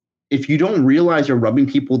if you don't realize you're rubbing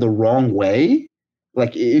people the wrong way,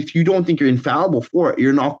 like if you don't think you're infallible for it,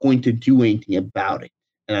 you're not going to do anything about it.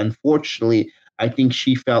 And unfortunately, I think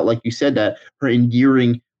she felt, like you said, that her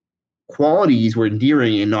endearing qualities were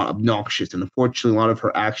endearing and not obnoxious. And unfortunately, a lot of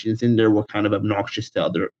her actions in there were kind of obnoxious to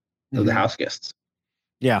other of the house guests.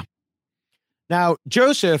 Yeah. Now,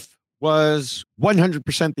 Joseph was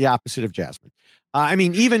 100% the opposite of Jasmine. I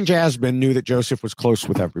mean, even Jasmine knew that Joseph was close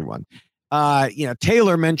with everyone.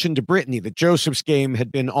 Taylor mentioned to Brittany that Joseph's game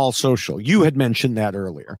had been all social. You had mentioned that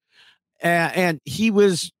earlier. And he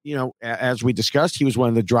was, as we discussed, he was one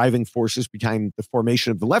of the driving forces behind the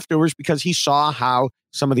formation of the Leftovers because he saw how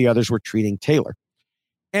some of the others were treating Taylor.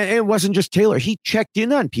 And it wasn't just Taylor. He checked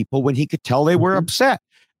in on people when he could tell they were upset.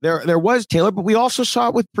 There was Taylor, but we also saw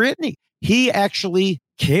it with Brittany. He actually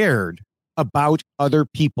cared about other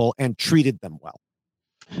people and treated them well.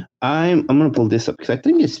 I'm going to pull this up because I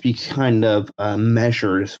think it speaks kind of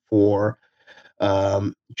measures for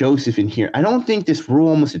Joseph in here. I don't think this rule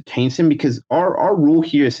almost attains him because our rule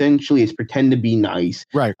here essentially is pretend to be nice.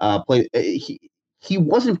 Right. He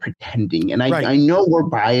wasn't pretending. And I know we're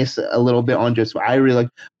biased a little bit on Joseph. I really like,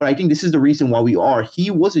 but I think this is the reason why we are.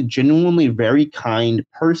 He was a genuinely very kind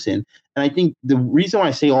person. And I think the reason why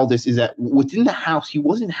I say all this is that within the house, he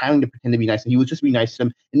wasn't having to pretend to be nice. And he was just being nice to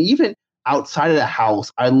them. And even outside of the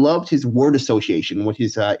house, I loved his word association with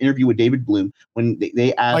his interview with David Bloom when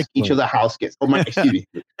they asked each of the house guests.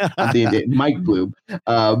 Mike Bloom.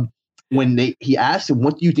 When he asked him,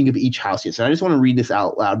 what do you think of each house guest? And I just want to read this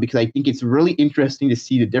out loud because I think it's really interesting to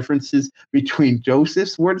see the differences between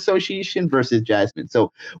Joseph's word association versus Jasmine.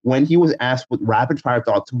 So when he was asked with rapid fire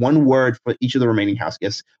thoughts, one word for each of the remaining house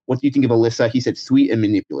guests, what do you think of Alyssa? He said sweet and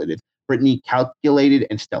manipulative. Brittany, calculated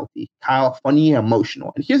and stealthy. Kyle, funny and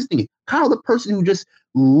emotional. And here's the thing, Kyle, the person who just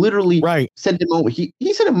literally sent him over, he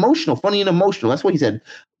said emotional, funny and emotional. That's what he said.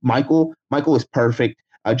 Michael is perfect.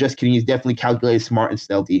 Just kidding. He's definitely calculated, smart, and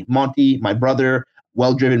stealthy. Monty, my brother,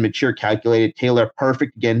 well-driven, mature, calculated. Taylor,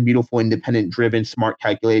 perfect. Again, beautiful, independent, driven, smart,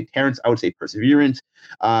 calculated. Terrence, I would say perseverance.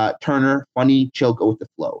 Turner, funny, chill, go with the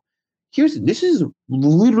flow. This is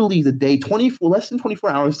literally the day, less than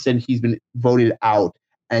 24 hours since he's been voted out.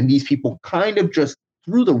 And these people kind of just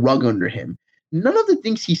threw the rug under him. None of the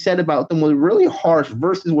things he said about them was really harsh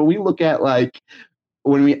versus when we look at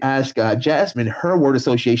when we ask Jasmine, her word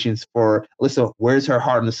associations for Alyssa, where's her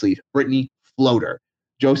heart on the sleeve? Brittany, floater.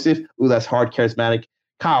 Joseph, ooh, that's hard, charismatic.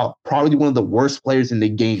 Kyle, probably one of the worst players in the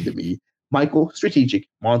game to me. Michael, strategic.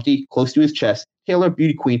 Monty, close to his chest. Taylor,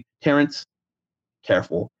 beauty queen. Terrence,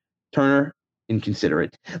 careful. Turner,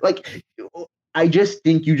 inconsiderate. I just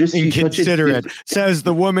think you just inconsiderate, says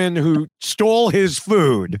the woman who stole his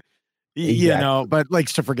food, but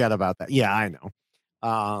likes to forget about that. Yeah, I know.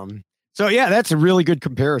 So yeah, that's a really good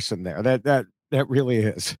comparison there. That really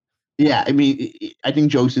is. Yeah, I mean, I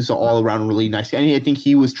think Joseph's all around really nice. I think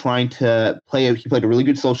he was trying to he played a really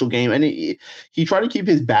good social game, and he tried to keep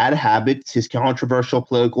his bad habits, his controversial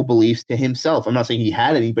political beliefs to himself. I'm not saying he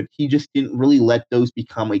had any, but he just didn't really let those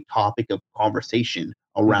become a topic of conversation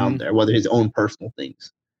around there, whether his own personal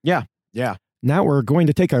things. Yeah. Now we're going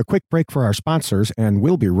to take a quick break for our sponsors, and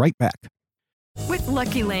we'll be right back. With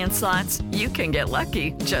Lucky Land Slots, you can get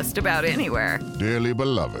lucky just about anywhere. Dearly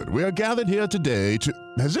beloved, we are gathered here today to...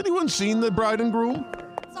 Has anyone seen the bride and groom?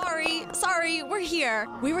 Sorry, we're here.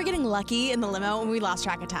 We were getting lucky in the limo and we lost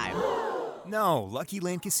track of time. No, Lucky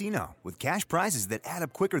Land Casino, with cash prizes that add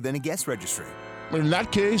up quicker than a guest registry. In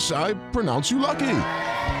that case, I pronounce you lucky.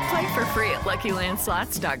 Play for free at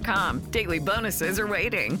LuckyLandSlots.com. Daily bonuses are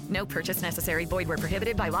waiting. No purchase necessary. Void where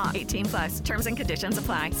prohibited by law. 18+. Terms and conditions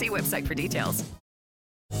apply. See website for details.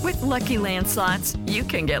 With Lucky Land Slots, you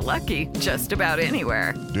can get lucky just about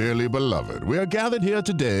anywhere. Dearly beloved, we are gathered here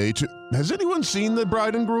today to... Has anyone seen the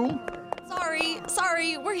bride and groom?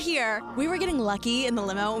 Sorry, we're here. We were getting lucky in the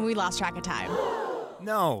limo and we lost track of time.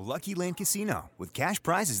 No, Lucky Land Casino, with cash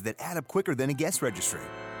prizes that add up quicker than a guest registry.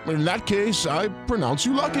 In that case, I pronounce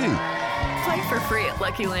you lucky. Play for free at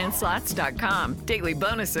LuckyLandSlots.com. Daily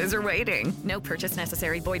bonuses are waiting. No purchase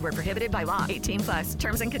necessary. Void where prohibited by law. 18+.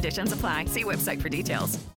 Terms and conditions apply. See website for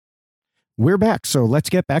details. We're back, so let's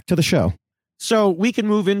get back to the show. So we can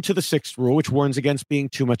move into the sixth rule, which warns against being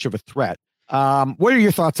too much of a threat. What are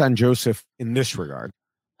your thoughts on Joseph in this regard?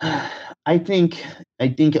 I think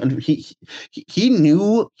he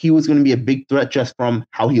knew he was going to be a big threat just from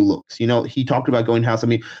how he looks. He talked about going house. I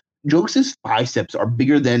mean, Joseph's biceps are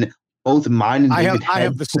bigger than both mine and David I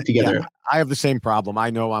have put together. Yeah, I have the same problem. I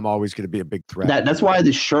know I'm always going to be a big threat. That's why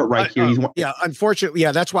this shirt right here. Unfortunately,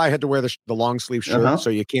 that's why I had to wear the long sleeve shirt so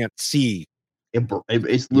you can't see.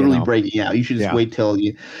 It's literally breaking out. You should just wait till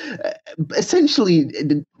you. Essentially,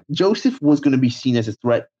 Joseph was going to be seen as a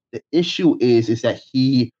threat. The issue is that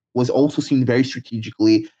he was also seen very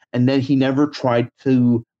strategically, and then he never tried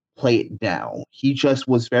to play it down. He just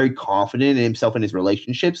was very confident in himself and his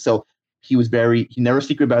relationships. So he never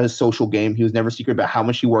secret about his social game. He was never secret about how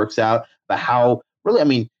much he works out, but how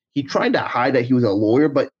really, he tried to hide that he was a lawyer,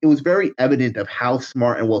 but it was very evident of how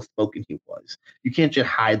smart and well-spoken he was. You can't just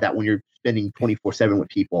hide that when you're spending 24/7 with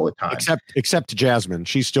people all the time. Except Jasmine.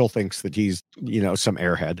 She still thinks that he's, some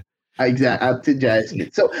airhead. Exactly. Up to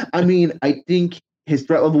Jasmine. So, I think his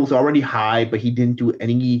threat level was already high, but he didn't do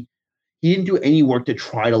any work to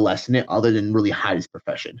try to lessen it other than really hide his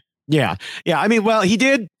profession. Yeah. He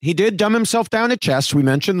did dumb himself down at chess. We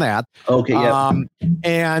mentioned that. Okay. Yeah.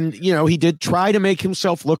 And he did try to make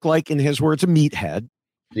himself look like, in his words, a meathead.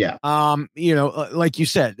 Yeah. Like you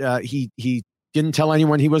said, he didn't tell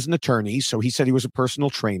anyone he was an attorney. So he said he was a personal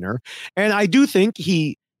trainer. And I do think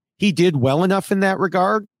he did well enough in that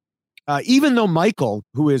regard. Even though Michael,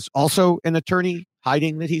 who is also an attorney,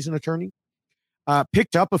 hiding that he's an attorney,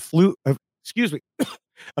 picked up a few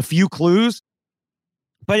clues.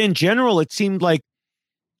 But in general, it seemed like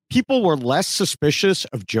people were less suspicious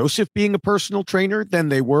of Joseph being a personal trainer than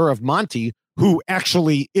they were of Monty, who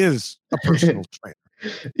actually is a personal trainer.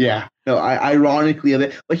 Yeah. No, ironically of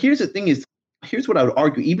it. But here's the thing here's what I would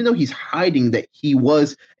argue. Even though he's hiding that he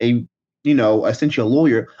was essentially a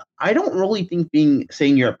lawyer, I don't really think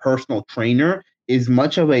saying you're a personal trainer is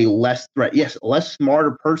much of a less threat. Yes, a less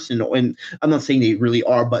smarter person. And I'm not saying they really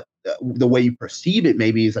are, but the way you perceive it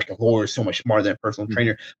maybe is like a lawyer is so much smarter than a personal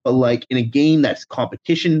trainer. But like in a game that's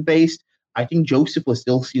competition based, I think Joseph was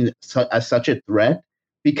still seen as such a threat,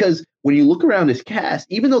 because when you look around his cast,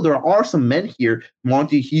 even though there are some men here,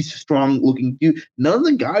 Monty, he's a strong looking dude. None of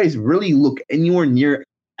the guys really look anywhere near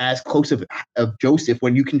as close of Joseph,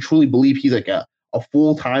 when you can truly believe he's like a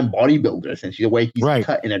full-time bodybuilder, essentially, the way he's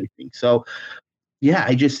cut and everything. So yeah,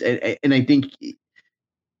 I think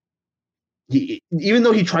even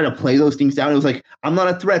though he tried to play those things down, it was like, I'm not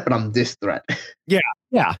a threat, but I'm this threat.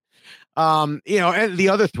 Yeah. And the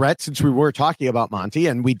other threat, since we were talking about Monty,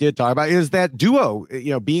 and we did talk about, is that duo,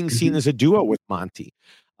 being seen as a duo with Monty.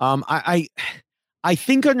 I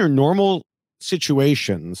think under normal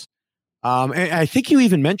situations, and I think you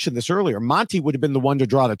even mentioned this earlier, Monty would have been the one to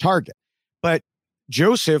draw the target, but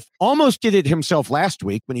Joseph almost did it himself last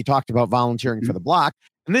week when he talked about volunteering for the block.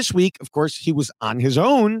 And this week, of course, he was on his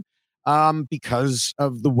own because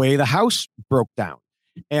of the way the house broke down.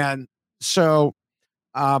 And so,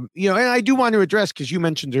 and I do want to address, because you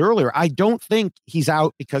mentioned it earlier, I don't think he's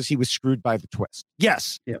out because he was screwed by the twist.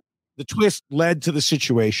 Yes, the twist led to the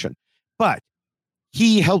situation, but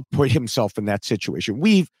he helped put himself in that situation.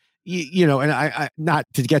 And I not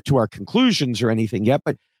to get to our conclusions or anything yet,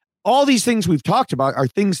 but all these things we've talked about are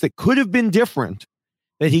things that could have been different,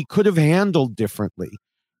 that he could have handled differently.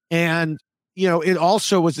 And, it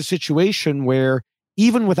also was a situation where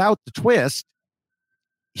even without the twist,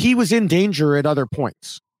 he was in danger at other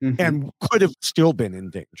points and could have still been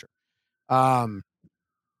in danger.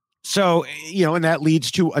 So, and that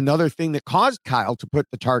leads to another thing that caused Kyle to put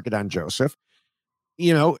the target on Joseph,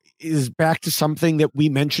 is back to something that we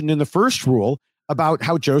mentioned in the first rule about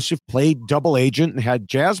how Joseph played double agent and had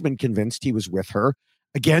Jasmine convinced he was with her,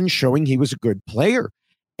 again, showing he was a good player.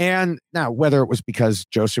 And now, whether it was because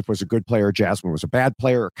Joseph was a good player, Jasmine was a bad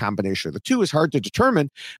player, a combination of the two is hard to determine.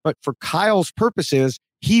 But for Kyle's purposes,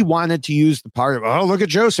 he wanted to use the part of, oh, look at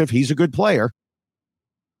Joseph, he's a good player.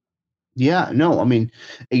 Yeah, no,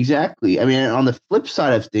 exactly. On the flip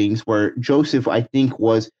side of things, where Joseph, I think,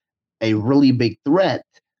 was a really big threat,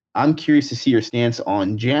 I'm curious to see your stance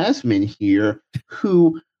on Jasmine here,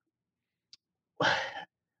 who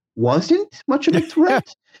wasn't much of a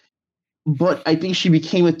threat, but I think she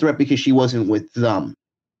became a threat because she wasn't with them.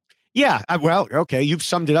 Yeah, well, okay, you've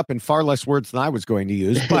summed it up in far less words than I was going to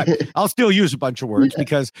use, but I'll still use a bunch of words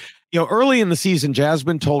because, early in the season,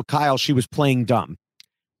 Jasmine told Kyle she was playing dumb.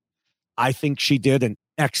 I think she did an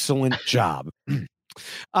excellent job.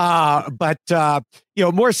 But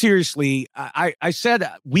more seriously, I said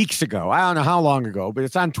weeks ago, I don't know how long ago, but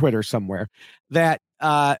it's on Twitter somewhere, that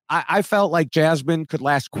I felt like Jasmine could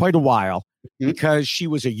last quite a while because she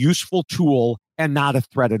was a useful tool and not a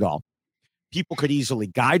threat at all. People could easily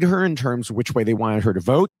guide her in terms of which way they wanted her to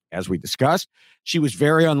vote, as we discussed. She was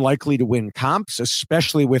very unlikely to win comps,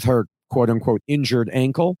 especially with her quote unquote injured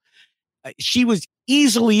ankle. She was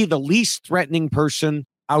easily the least threatening person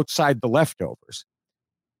outside the leftovers.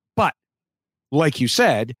 But like you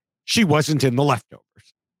said, she wasn't in the leftovers.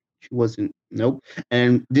 She wasn't. Nope.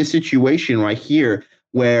 And this situation right here,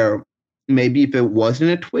 where maybe if it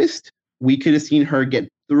wasn't a twist, we could have seen her get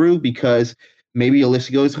through, because maybe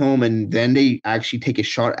Alyssa goes home and then they actually take a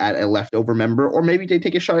shot at a leftover member, or maybe they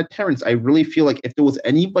take a shot at Terrence. I really feel like if there was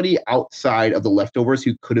anybody outside of the leftovers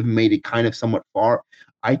who could have made it kind of somewhat far,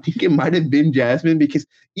 I think it might have been Jasmine, because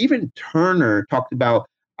even Turner talked about,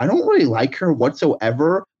 I don't really like her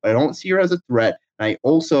whatsoever, but I don't see her as a threat. And I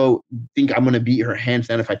also think I'm going to beat her hands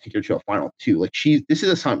down if I take her to a final too. Like this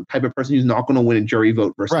is a type of person who's not going to win a jury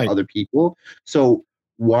vote versus other people. So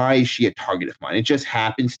why is she a target of mine? It just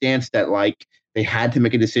happenstance that like they had to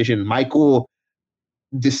make a decision. Michael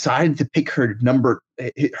decided to pick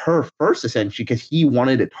her first, essentially, because he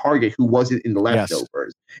wanted a target who wasn't in the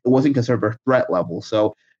leftovers. It wasn't because of her threat level.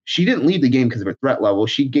 So she didn't leave the game because of her threat level.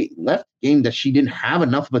 She left the game that she didn't have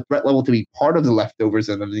enough of a threat level to be part of the leftovers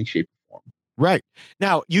in any shape or form. Right.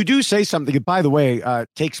 Now, you do say something, by the way,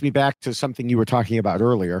 takes me back to something you were talking about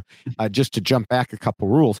earlier, just to jump back a couple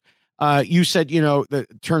rules. You said,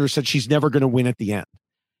 Turner said she's never going to win at the end.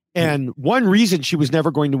 And one reason she was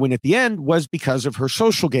never going to win at the end was because of her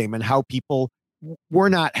social game and how people were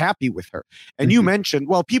not happy with her. And you mentioned,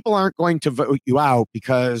 well, people aren't going to vote you out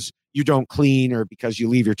because you don't clean or because you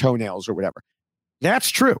leave your toenails or whatever. That's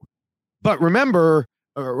true. But remember,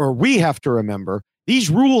 or we have to remember, these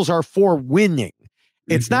rules are for winning.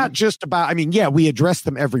 It's not just about, we address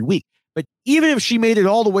them every week, but even if she made it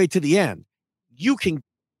all the way to the end, you can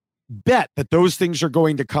bet that those things are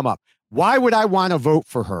going to come up. Why would I want to vote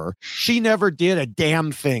for her? She never did a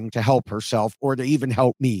damn thing to help herself or to even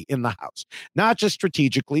help me in the house. Not just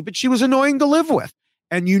strategically, but she was annoying to live with.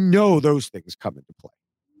 And those things come into play.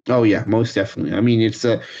 Oh, yeah, most definitely.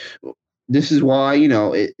 This is why,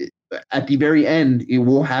 at the very end,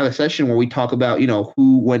 we'll have a session where we talk about,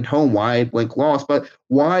 who went home, why blank lost, but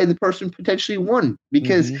why the person potentially won.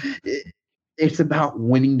 Because it's about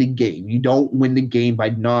winning the game. You don't win the game by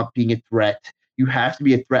not being a threat. You have to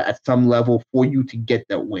be a threat at some level for you to get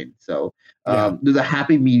that win. So there's a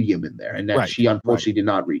happy medium in there, and that she unfortunately did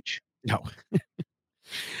not reach. No.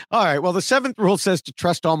 All right. Well, the seventh rule says to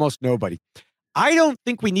trust almost nobody. I don't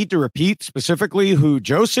think we need to repeat specifically who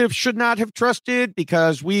Joseph should not have trusted,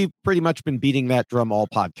 because we've pretty much been beating that drum all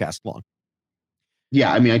podcast long.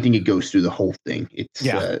 Yeah, I think it goes through the whole thing. It's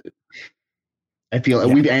I feel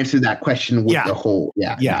like we've answered that question with the whole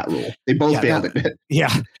that rule. They both failed it.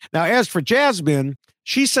 Yeah. Now, as for Jasmine,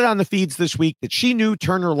 she said on the feeds this week that she knew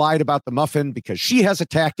Turner lied about the muffin because she has a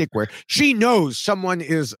tactic where she knows someone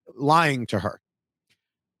is lying to her.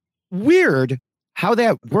 Weird how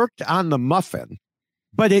that worked on the muffin,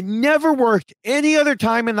 but it never worked any other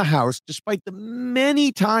time in the house, despite the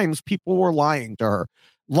many times people were lying to her.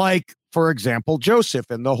 Like, for example, Joseph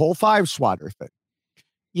and the whole 5-swatter thing.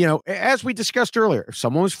 As we discussed earlier, if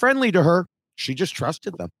someone was friendly to her, she just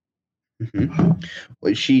trusted them.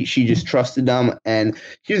 Well, she just trusted them. And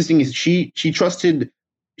here's the thing: is she trusted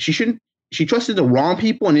the wrong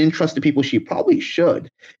people and didn't trust the people she probably should.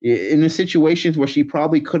 In the situations where she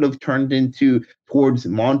probably could have turned towards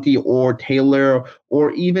Monty or Taylor,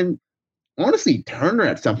 or even honestly Turner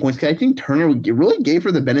at some points. Because I think Turner really gave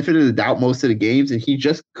her the benefit of the doubt most of the games, and he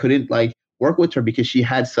just couldn't work with her because she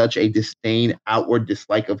had such a disdain, outward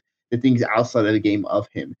dislike of the things outside of the game of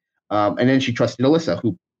him. And then she trusted Alyssa,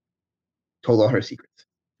 who told all her secrets.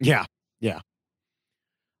 Yeah.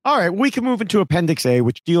 All right, we can move into Appendix A,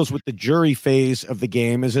 which deals with the jury phase of the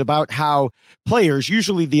game. Is about how players,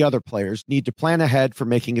 usually the other players, need to plan ahead for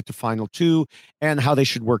making it to Final 2 and how they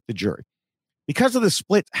should work the jury. Because of the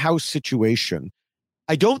split house situation,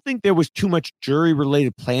 I don't think there was too much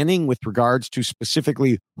jury-related planning with regards to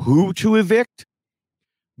specifically who to evict,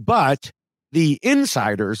 but the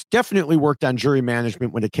insiders definitely worked on jury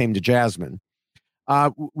management when it came to Jasmine.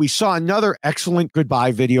 We saw another excellent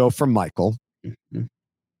goodbye video from Michael.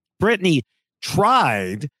 Brittany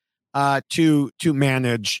tried to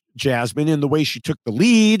manage Jasmine in the way she took the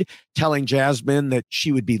lead, telling Jasmine that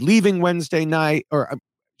she would be leaving Wednesday night, or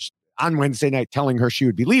on Wednesday night, telling her she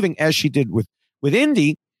would be leaving, as she did with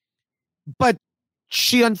Indy. But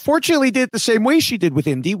she unfortunately did it the same way she did with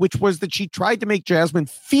Indy, which was that she tried to make Jasmine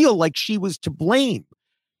feel like she was to blame.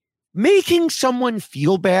 Making someone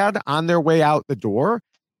feel bad on their way out the door,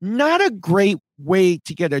 not a great way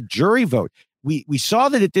to get a jury vote. We saw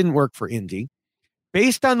that it didn't work for Indy.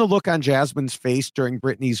 Based on the look on Jasmine's face during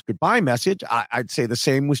Brittany's goodbye message, I'd say the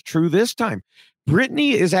same was true this time.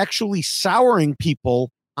 Brittany is actually souring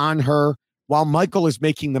people on her while Michael is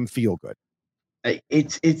making them feel good.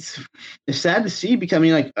 it's sad to see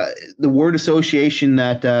becoming like the word association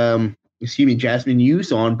that Jasmine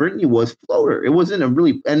used on Brittany was floater. It wasn't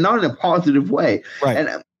and not in a positive way. Right.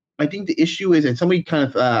 And I think the issue is, and somebody kind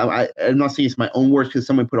of, I'm not saying it's my own words because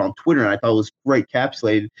somebody put it on Twitter and I thought it was great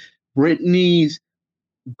encapsulated. Brittany's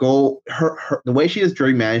goal, the way she does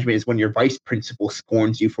jury management is when your vice principal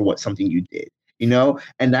scorns you for something you did,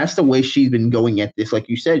 and that's the way she's been going at this. Like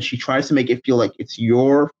you said, she tries to make it feel like it's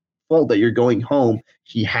your fault that you're going home.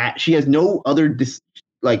 She has no other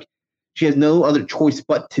she has no other choice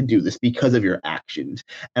but to do this because of your actions.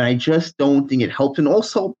 And I just don't think it helps. And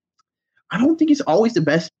also, I don't think it's always the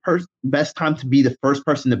best time to be the first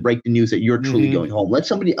person to break the news that you're truly going home. Let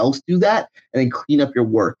somebody else do that and then clean up your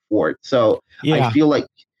work for it. So I feel like,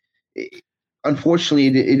 unfortunately,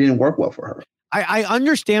 it didn't work well for her. I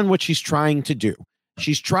understand what she's trying to do.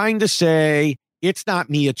 She's trying to say, it's not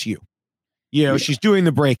me, it's you. She's doing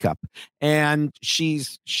the breakup, and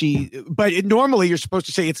but normally you're supposed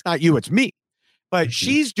to say it's not you, it's me. But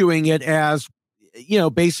she's doing it as,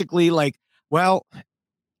 basically like, well,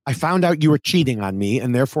 I found out you were cheating on me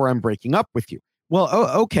and therefore I'm breaking up with you. Well,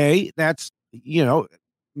 okay. That's,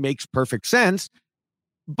 makes perfect sense,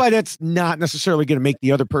 but it's not necessarily going to make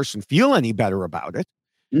the other person feel any better about it.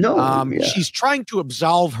 No. She's trying to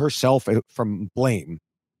absolve herself from blame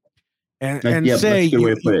and say, that's a good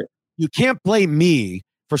way to put it. You can't blame me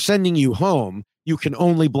for sending you home. You can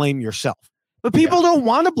only blame yourself. But people don't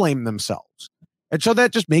want to blame themselves. And so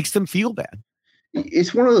that just makes them feel bad.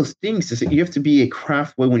 It's one of those things that you have to be a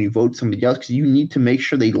craft way when you vote somebody else, because you need to make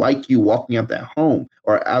sure they like you walking out that home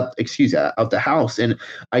or out the house. And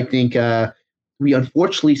I think we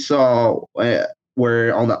unfortunately saw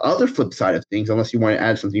where on the other flip side of things, unless you want to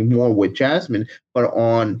add something more with Jasmine, but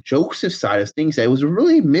on Joseph's side of things, that it was a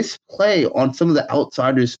really misplay on some of the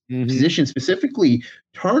outsiders' positions, specifically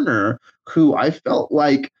Turner, who I felt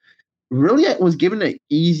like really was given an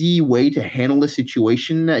easy way to handle the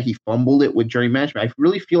situation that he fumbled it with jury management. I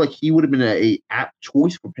really feel like he would have been a apt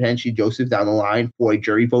choice for potentially Joseph down the line for a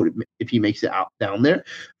jury vote if he makes it out down there,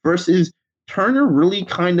 versus Turner really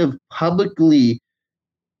kind of publicly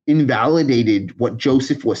invalidated what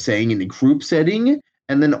Joseph was saying in the group setting.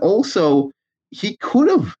 And then also he could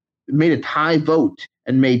have made a tie vote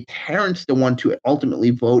and made Terrence the one to ultimately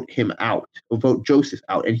vote him out or vote Joseph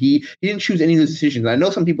out. And he didn't choose any of those decisions. I know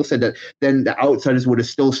some people said that then the outsiders would have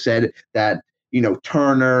still said that,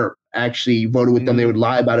 Turner actually voted with them. They would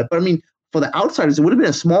lie about it. But I mean, for the outsiders, it would have been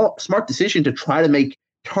a smart decision to try to make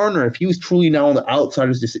Turner, if he was truly now on the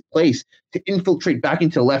outsiders' place, to infiltrate back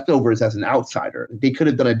into leftovers as an outsider. They could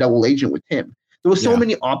have done a double agent with him. There were so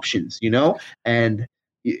many options, and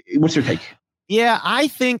what's your take? Yeah, I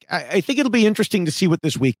think it'll be interesting to see what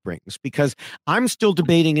this week brings, because I'm still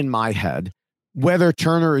debating in my head whether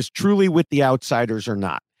Turner is truly with the outsiders or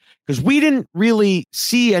not, because we didn't really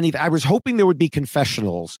see anything. I was hoping there would be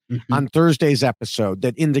confessionals on Thursday's episode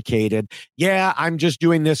that indicated, I'm just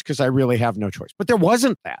doing this because I really have no choice. But there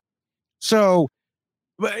wasn't that. So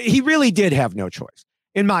he really did have no choice,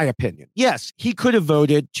 in my opinion. Yes, he could have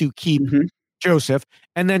voted to keep Joseph,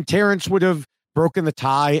 and then Terrence would have broken the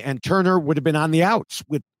tie, and Turner would have been on the outs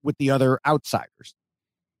with the other outsiders.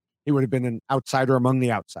 He would have been an outsider among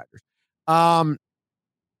the outsiders.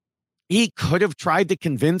 He could have tried to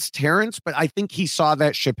convince Terrence, but I think he saw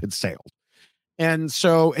that ship had sailed. And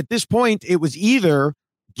so at this point, it was either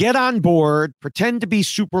get on board, pretend to be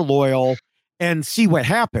super loyal, and see what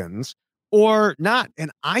happens, or not.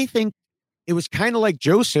 And I think it was kind of like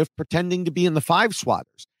Joseph pretending to be in the Five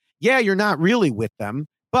Swatters. Yeah, you're not really with them,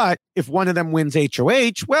 but if one of them wins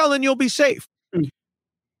HOH, well, then you'll be safe.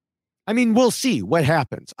 I mean, we'll see what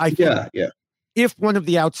happens. I think if one of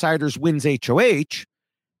the outsiders wins HOH,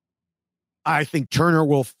 I think Turner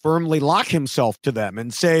will firmly lock himself to them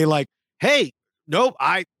and say, like, hey, nope,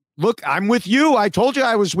 I'm with you. I told you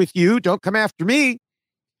I was with you. Don't come after me.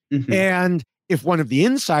 And if one of the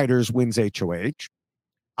insiders wins HOH,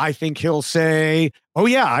 I think he'll say, oh,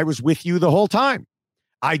 yeah, I was with you the whole time.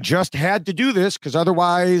 I just had to do this because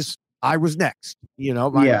otherwise I was next.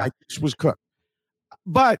 My dish was cooked.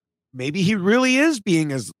 But maybe he really is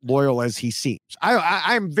being as loyal as he seems.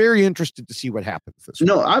 I'm very interested to see what happens this week.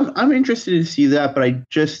 No, I'm interested to see that, but I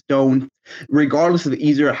just don't, regardless of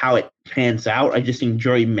either how it pans out, I just think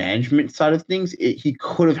jury management side of things, he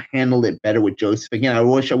could have handled it better with Joseph. Again, I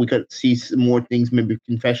wish we could see some more things, maybe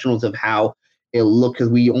confessionals of how it looked, because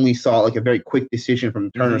we only saw like a very quick decision from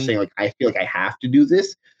Turner saying like, I feel like I have to do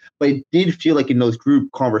this. But it did feel like in those group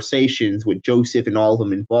conversations with Joseph and all of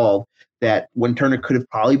them involved, that when Turner could have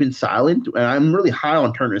probably been silent, and I'm really high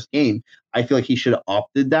on Turner's game, I feel like he should have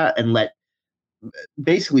opted that and let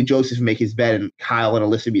basically Joseph make his bet and Kyle and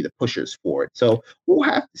Alyssa be the pushers for it. So we'll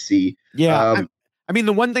have to see. Yeah. I mean,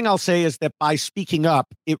 the one thing I'll say is that by speaking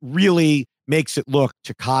up, it really makes it look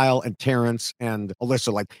to Kyle and Terrence and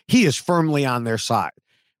Alyssa like he is firmly on their side,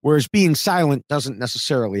 whereas being silent doesn't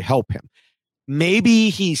necessarily help him. Maybe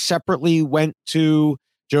he separately went to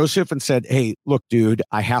Joseph and said, "Hey, look, dude,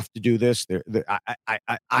 I have to do this.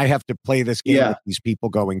 I have to play this game with these people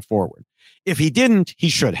going forward." If he didn't, he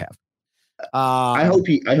should have. I hope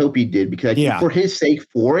he did, because I think for his sake,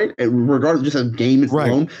 for it, regardless just of game is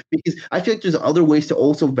alone, because I feel like there's other ways to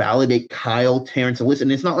also validate Kyle, Terrence, and Alyssa,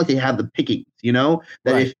 and it's not like they have the pickings,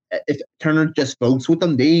 that if Turner just votes with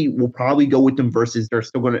them, they will probably go with them versus they're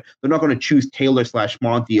not going to choose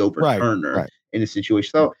Taylor/Monty over Turner in a situation.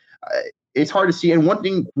 So it's hard to see. And one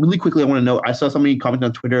thing really quickly I want to note, I saw somebody comment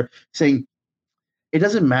on Twitter saying, it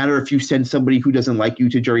doesn't matter if you send somebody who doesn't like you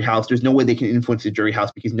to jury house. There's no way they can influence the jury house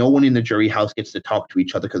because no one in the jury house gets to talk to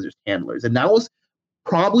each other because there's handlers. And that was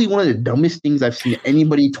probably one of the dumbest things I've seen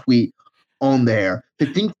anybody tweet on there. To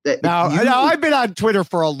think that now I've been on Twitter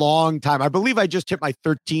for a long time. I believe I just hit my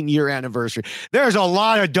 13-year anniversary. There's a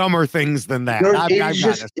lot of dumber things than that.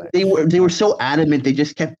 They were so adamant. They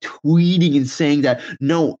just kept tweeting and saying that,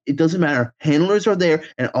 no, it doesn't matter. Handlers are there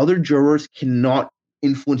and other jurors cannot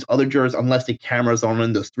influence other jurors unless the cameras are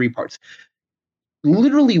on those 3 parts.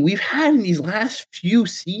 Literally, we've had in these last few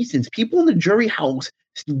seasons, people in the jury house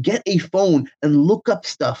get a phone and look up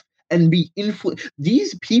stuff and be influenced.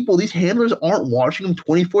 These people, these handlers aren't watching them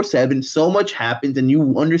 24/7. So much happens, and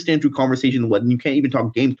you understand through conversation what you can't even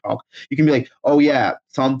talk game talk. You can be like, oh yeah,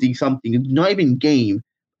 something, not even game,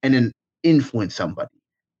 and then influence somebody.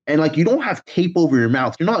 And like, you don't have tape over your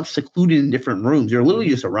mouth. You're not secluded in different rooms. You're literally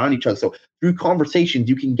just around each other. So through conversations,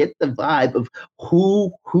 you can get the vibe of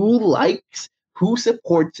who likes, who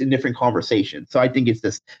supports in different conversations. So I think it's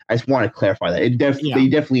this. I just want to clarify that they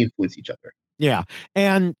definitely influence each other. Yeah,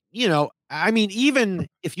 and I mean, even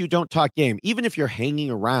if you don't talk game, even if you're hanging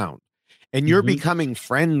around and you're becoming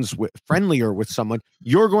friendlier with someone,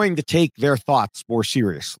 you're going to take their thoughts more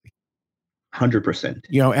seriously.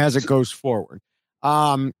 100%. As it goes forward.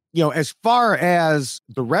 As far as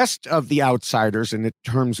the rest of the outsiders in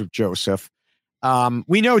terms of Joseph,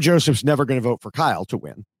 we know Joseph's never going to vote for Kyle to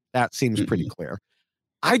win. That seems pretty clear.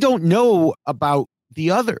 I don't know about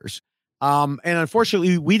the others. And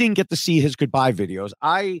unfortunately, we didn't get to see his goodbye videos.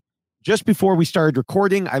 Just before we started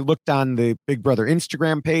recording, I looked on the Big Brother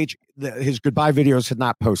Instagram page. His goodbye videos had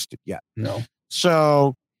not posted yet. No.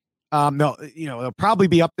 So, they'll probably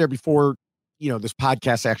be up there before, this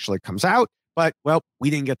podcast actually comes out. But, well, we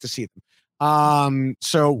didn't get to see them.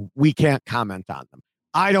 So we can't comment on them.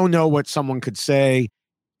 I don't know what someone could say.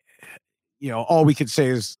 All we could say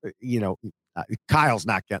is, Kyle's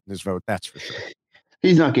not getting his vote. That's for sure.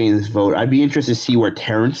 He's not getting this vote. I'd be interested to see where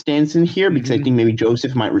Terrence stands in here, because I think maybe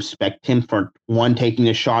Joseph might respect him for taking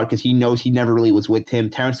a shot, because he knows he never really was with him.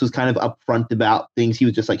 Terrence was kind of upfront about things. He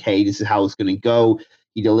was just like, hey, this is how it's going to go.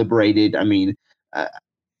 He deliberated. I mean,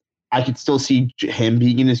 I could still see him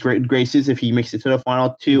being in his great graces if he makes it to the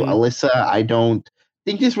final 2. Alyssa, I don't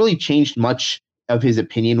think this really changed much of his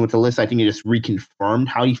opinion with Alyssa. I think it just reconfirmed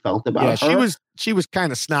how he felt about her. She was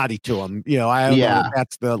kind of snotty to him. I don't know if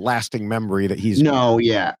that's the lasting memory that he's. No,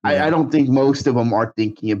 I don't think most of them are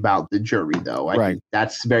thinking about the jury, though. I think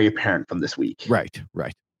that's very apparent from this week. Right.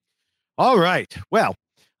 All right. Well,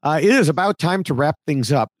 it is about time to wrap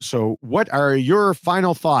things up. So what are your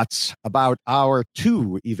final thoughts about our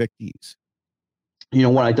 2 evictees? You know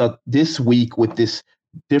what? I thought this week with this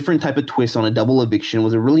different type of twist on a double eviction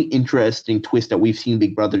was a really interesting twist that we've seen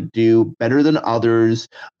Big Brother do better than others.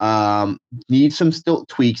 Need some still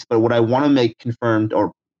tweaks, but what I want to make confirmed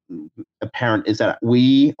or apparent is that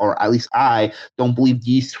we, or at least I, don't believe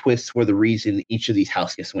these twists were the reason each of these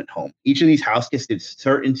house guests went home. Each of these house guests did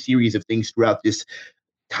certain series of things throughout this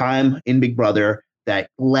time in Big Brother that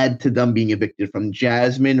led to them being evicted. From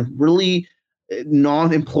Jasmine really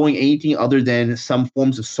not employing anything other than some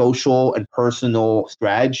forms of social and personal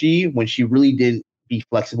strategy when she really didn't be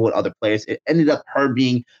flexible with other players. It ended up her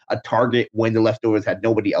being a target when the leftovers had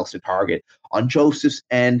nobody else to target. On Joseph's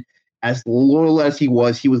end, as loyal as he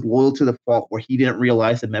was loyal to the fault where he didn't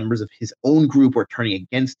realize the members of his own group were turning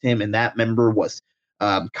against him, and that member was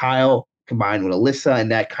Kyle combined with Alyssa, and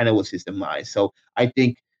that kind of was his demise. So I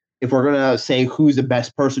think if we're going to say who's the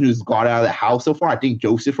best person who's got out of the house so far, I think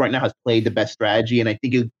Joseph right now has played the best strategy, and I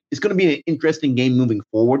think it's going to be an interesting game moving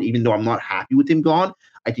forward, even though I'm not happy with him gone.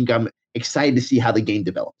 I think I'm excited to see how the game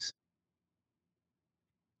develops.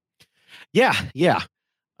 Yeah.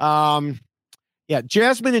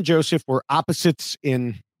 Jasmine and Joseph were opposites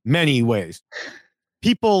in many ways.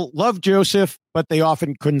 People loved Joseph, but they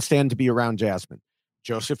often couldn't stand to be around Jasmine.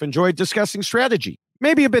 Joseph enjoyed discussing strategy,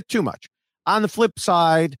 maybe a bit too much. On the flip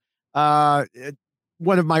side,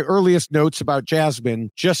 one of my earliest notes about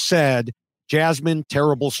Jasmine just said, Jasmine,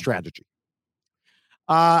 terrible strategy.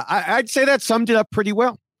 I'd say that summed it up pretty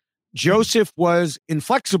well. Joseph was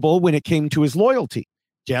inflexible when it came to his loyalty.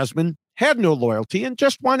 Jasmine had no loyalty and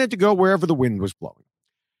just wanted to go wherever the wind was blowing.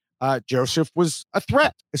 Joseph was a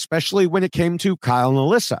threat, especially when it came to Kyle and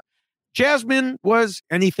Alyssa. Jasmine was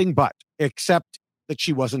anything but, except that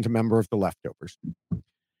she wasn't a member of the Leftovers.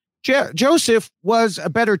 Joseph was a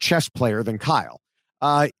better chess player than Kyle.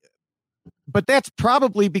 But that's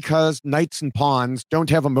probably because knights and pawns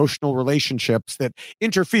don't have emotional relationships that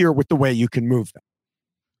interfere with the way you can move them.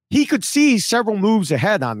 He could see several moves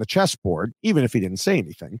ahead on the chessboard, even if he didn't say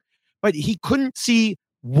anything, but he couldn't see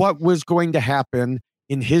what was going to happen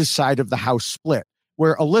in his side of the house split,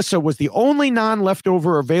 where Alyssa was the only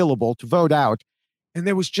non-leftover available to vote out, and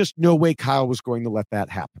there was just no way Kyle was going to let that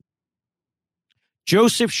happen.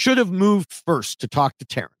 Joseph should have moved first to talk to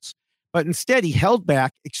Terrence, but instead he held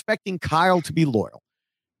back, expecting Kyle to be loyal.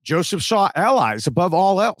 Joseph saw allies above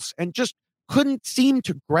all else and just couldn't seem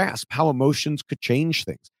to grasp how emotions could change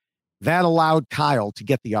things. That allowed Kyle to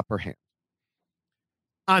get the upper hand.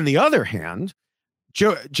 On the other hand,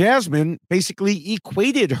 Jasmine basically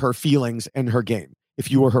equated her feelings and her game. If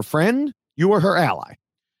you were her friend, you were her ally,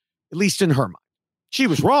 at least in her mind. She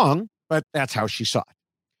was wrong, but that's how she saw it.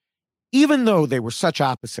 Even though they were such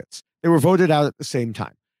opposites, they were voted out at the same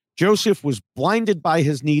time. Joseph was blinded by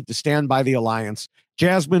his need to stand by the alliance.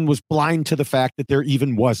 Jasmine was blind to the fact that there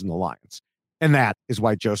even was an alliance. And that is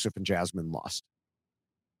why Joseph and Jasmine lost.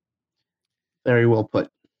 Very well put.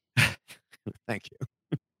 Thank you.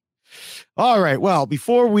 All right. Well,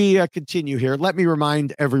 before we continue here, let me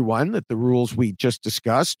remind everyone that the rules we just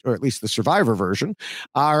discussed, or at least the Survivor version,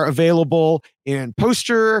 are available in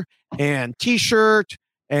poster and T-shirt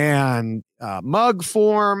and mug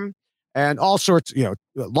form and all sorts,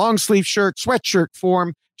 long sleeve shirt, sweatshirt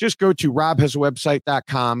form. Just go to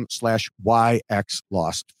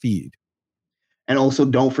robhasawebsite.com/YXLostFeed. And also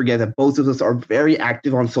don't forget that both of us are very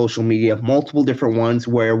active on social media, multiple different ones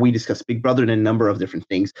where we discuss Big Brother and a number of different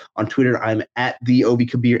things. On Twitter, I'm at the Obi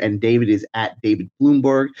Kabir and David is at David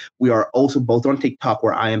Bloomberg. We are also both on TikTok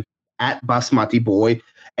where I am at Basmati Boy.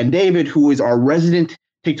 And David, who is our resident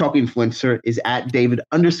TikTok influencer, is at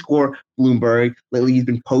David_Bloomberg. Lately, he's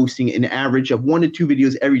been posting an average of 1 to 2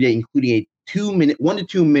 videos every day, including a 1 to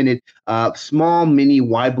 2 minute small mini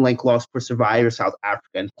why blank lost for Survivor South Africa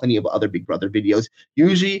and plenty of other Big Brother videos.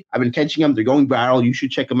 Usually, I've been catching them. They're going viral. You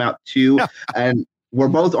should check them out too. And we're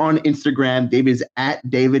both on Instagram. David is at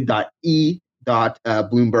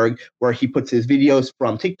David.E.Bloomberg, where he puts his videos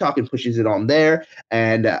from TikTok and pushes it on there.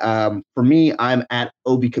 And for me, I'm at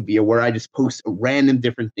Obi Kabir, where I just post random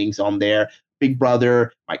different things on there. Big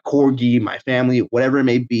Brother, my corgi, my family, whatever it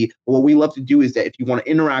may be. But what we love to do is that if you want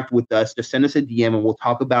to interact with us, just send us a DM and we'll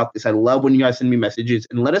talk about this. I love when you guys send me messages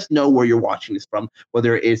and let us know where you're watching this from,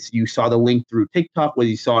 whether it's you saw the link through TikTok, whether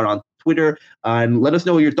you saw it on Twitter, and let us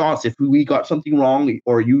know your thoughts. If we got something wrong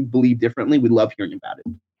or you believe differently, we'd love hearing about it.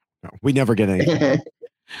 No, we never get anything.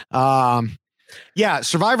 Yeah,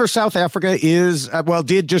 Survivor South Africa is,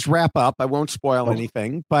 did just wrap up. I won't spoil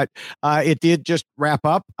anything, but it did just wrap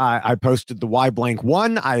up. I posted the Y blank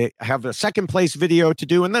one. I have a second place video to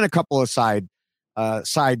do and then a couple of side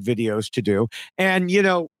videos to do. And,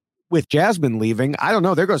 with Jasmine leaving, I don't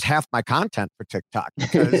know, there goes half my content for TikTok.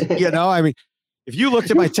 Because, if you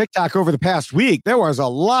looked at my TikTok over the past week, there was a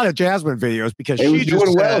lot of Jasmine videos because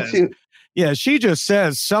she just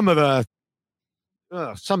says some of the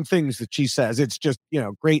some things that she says. It's just,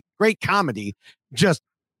 great comedy, just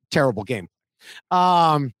terrible game.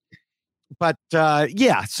 So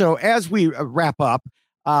as we wrap up,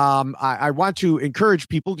 I want to encourage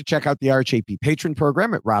people to check out the RHAP patron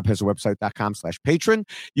program at robhasawebsite.com/patron.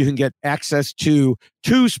 You can get access to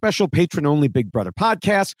 2 special patron-only Big Brother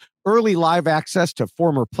podcasts, early live access to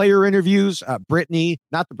former player interviews. Brittany,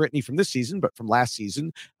 not the Brittany from this season, but from last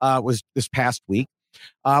season, was this past week.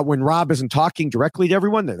 When Rob isn't talking directly to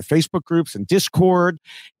everyone, there are the Facebook groups and Discord,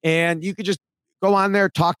 and you can just go on there,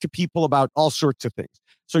 talk to people about all sorts of things.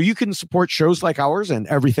 So you can support shows like ours and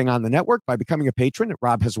everything on the network by becoming a patron at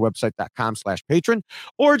robhasawebsite.com/patron,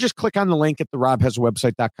 or just click on the link at the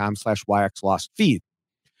robhasawebsite.com/YXLostFeed.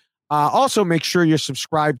 Also, make sure you're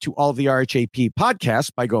subscribed to all the RHAP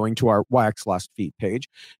podcasts by going to our YX Lost Feed page.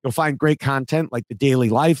 You'll find great content like the daily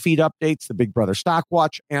live feed updates, the Big Brother Stock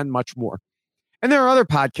Watch, and much more. And there are other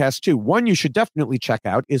podcasts too. One you should definitely check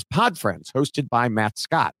out is Pod Friends, hosted by Matt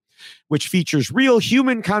Scott. which features real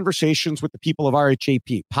human conversations with the people of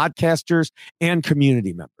RHAP, podcasters and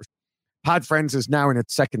community members. Pod Friends is now in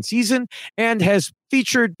its second season and has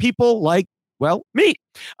featured people like, well, me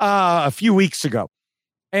a few weeks ago.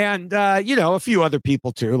 And, a few other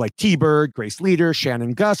people too, like T-Bird, Grace Leader,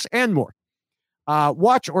 Shannon Gus, and more.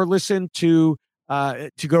 Watch or listen to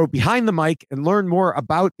go behind the mic and learn more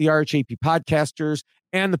about the RHAP podcasters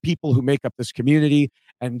and the people who make up this community.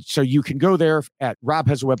 And so you can go there at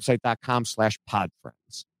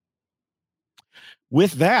robhasawebsite.com/podfriends.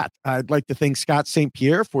 With that, I'd like to thank Scott St.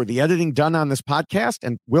 Pierre for the editing done on this podcast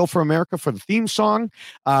and Will for America for the theme song.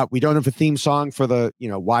 We don't have a theme song for the,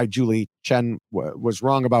 why Julie Chen was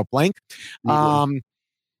wrong about blank.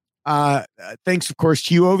 Thanks, of course,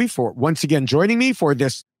 to you, Ovi, for once again joining me for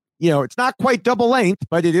this. It's not quite double length,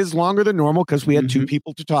 but it is longer than normal because we had two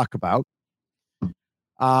people to talk about.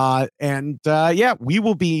 We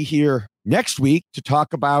will be here next week to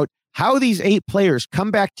talk about how these 8 players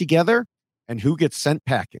come back together and who gets sent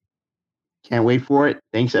packing. Can't wait for it.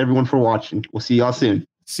 Thanks, everyone, for watching. We'll see y'all soon.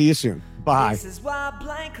 See you soon. Bye. This is why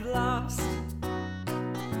blank lost.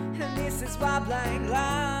 And this is why blank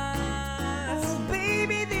lost.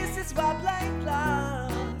 Baby, this is why blank lost.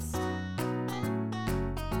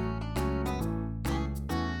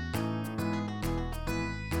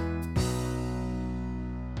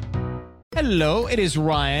 Hello, it is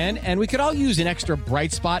Ryan, and we could all use an extra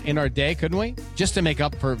bright spot in our day, couldn't we? Just to make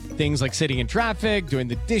up for things like sitting in traffic, doing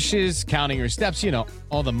the dishes, counting your steps,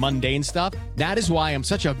 all the mundane stuff. That is why I'm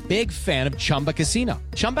such a big fan of Chumba Casino.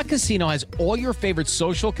 Chumba Casino has all your favorite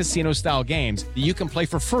social casino-style games that you can play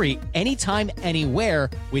for free anytime, anywhere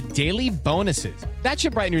with daily bonuses. That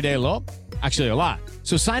should brighten your day a little. Actually, a lot.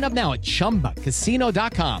 So sign up now at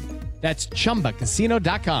ChumbaCasino.com. That's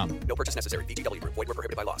ChumbaCasino.com. No purchase necessary. VGW Group. Void where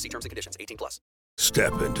prohibited by law. See terms and conditions. 18+.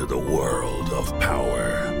 Step into the world of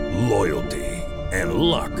power, loyalty, and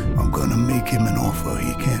luck. I'm gonna make him an offer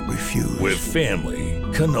he can't refuse. With family,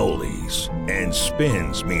 cannolis, and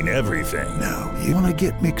spins mean everything. Now, you wanna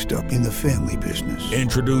get mixed up in the family business.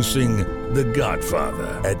 Introducing The Godfather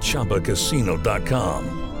at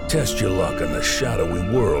ChumbaCasino.com. Test your luck in the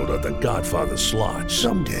shadowy world of The Godfather slot.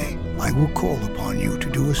 Someday, I will call upon you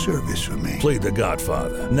to do a service for me. Play The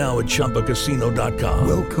Godfather, now at ChumbaCasino.com.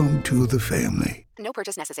 Welcome to the family. No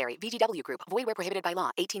purchase necessary. VGW Group. Void where prohibited by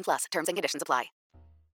law. 18+. Terms and conditions apply.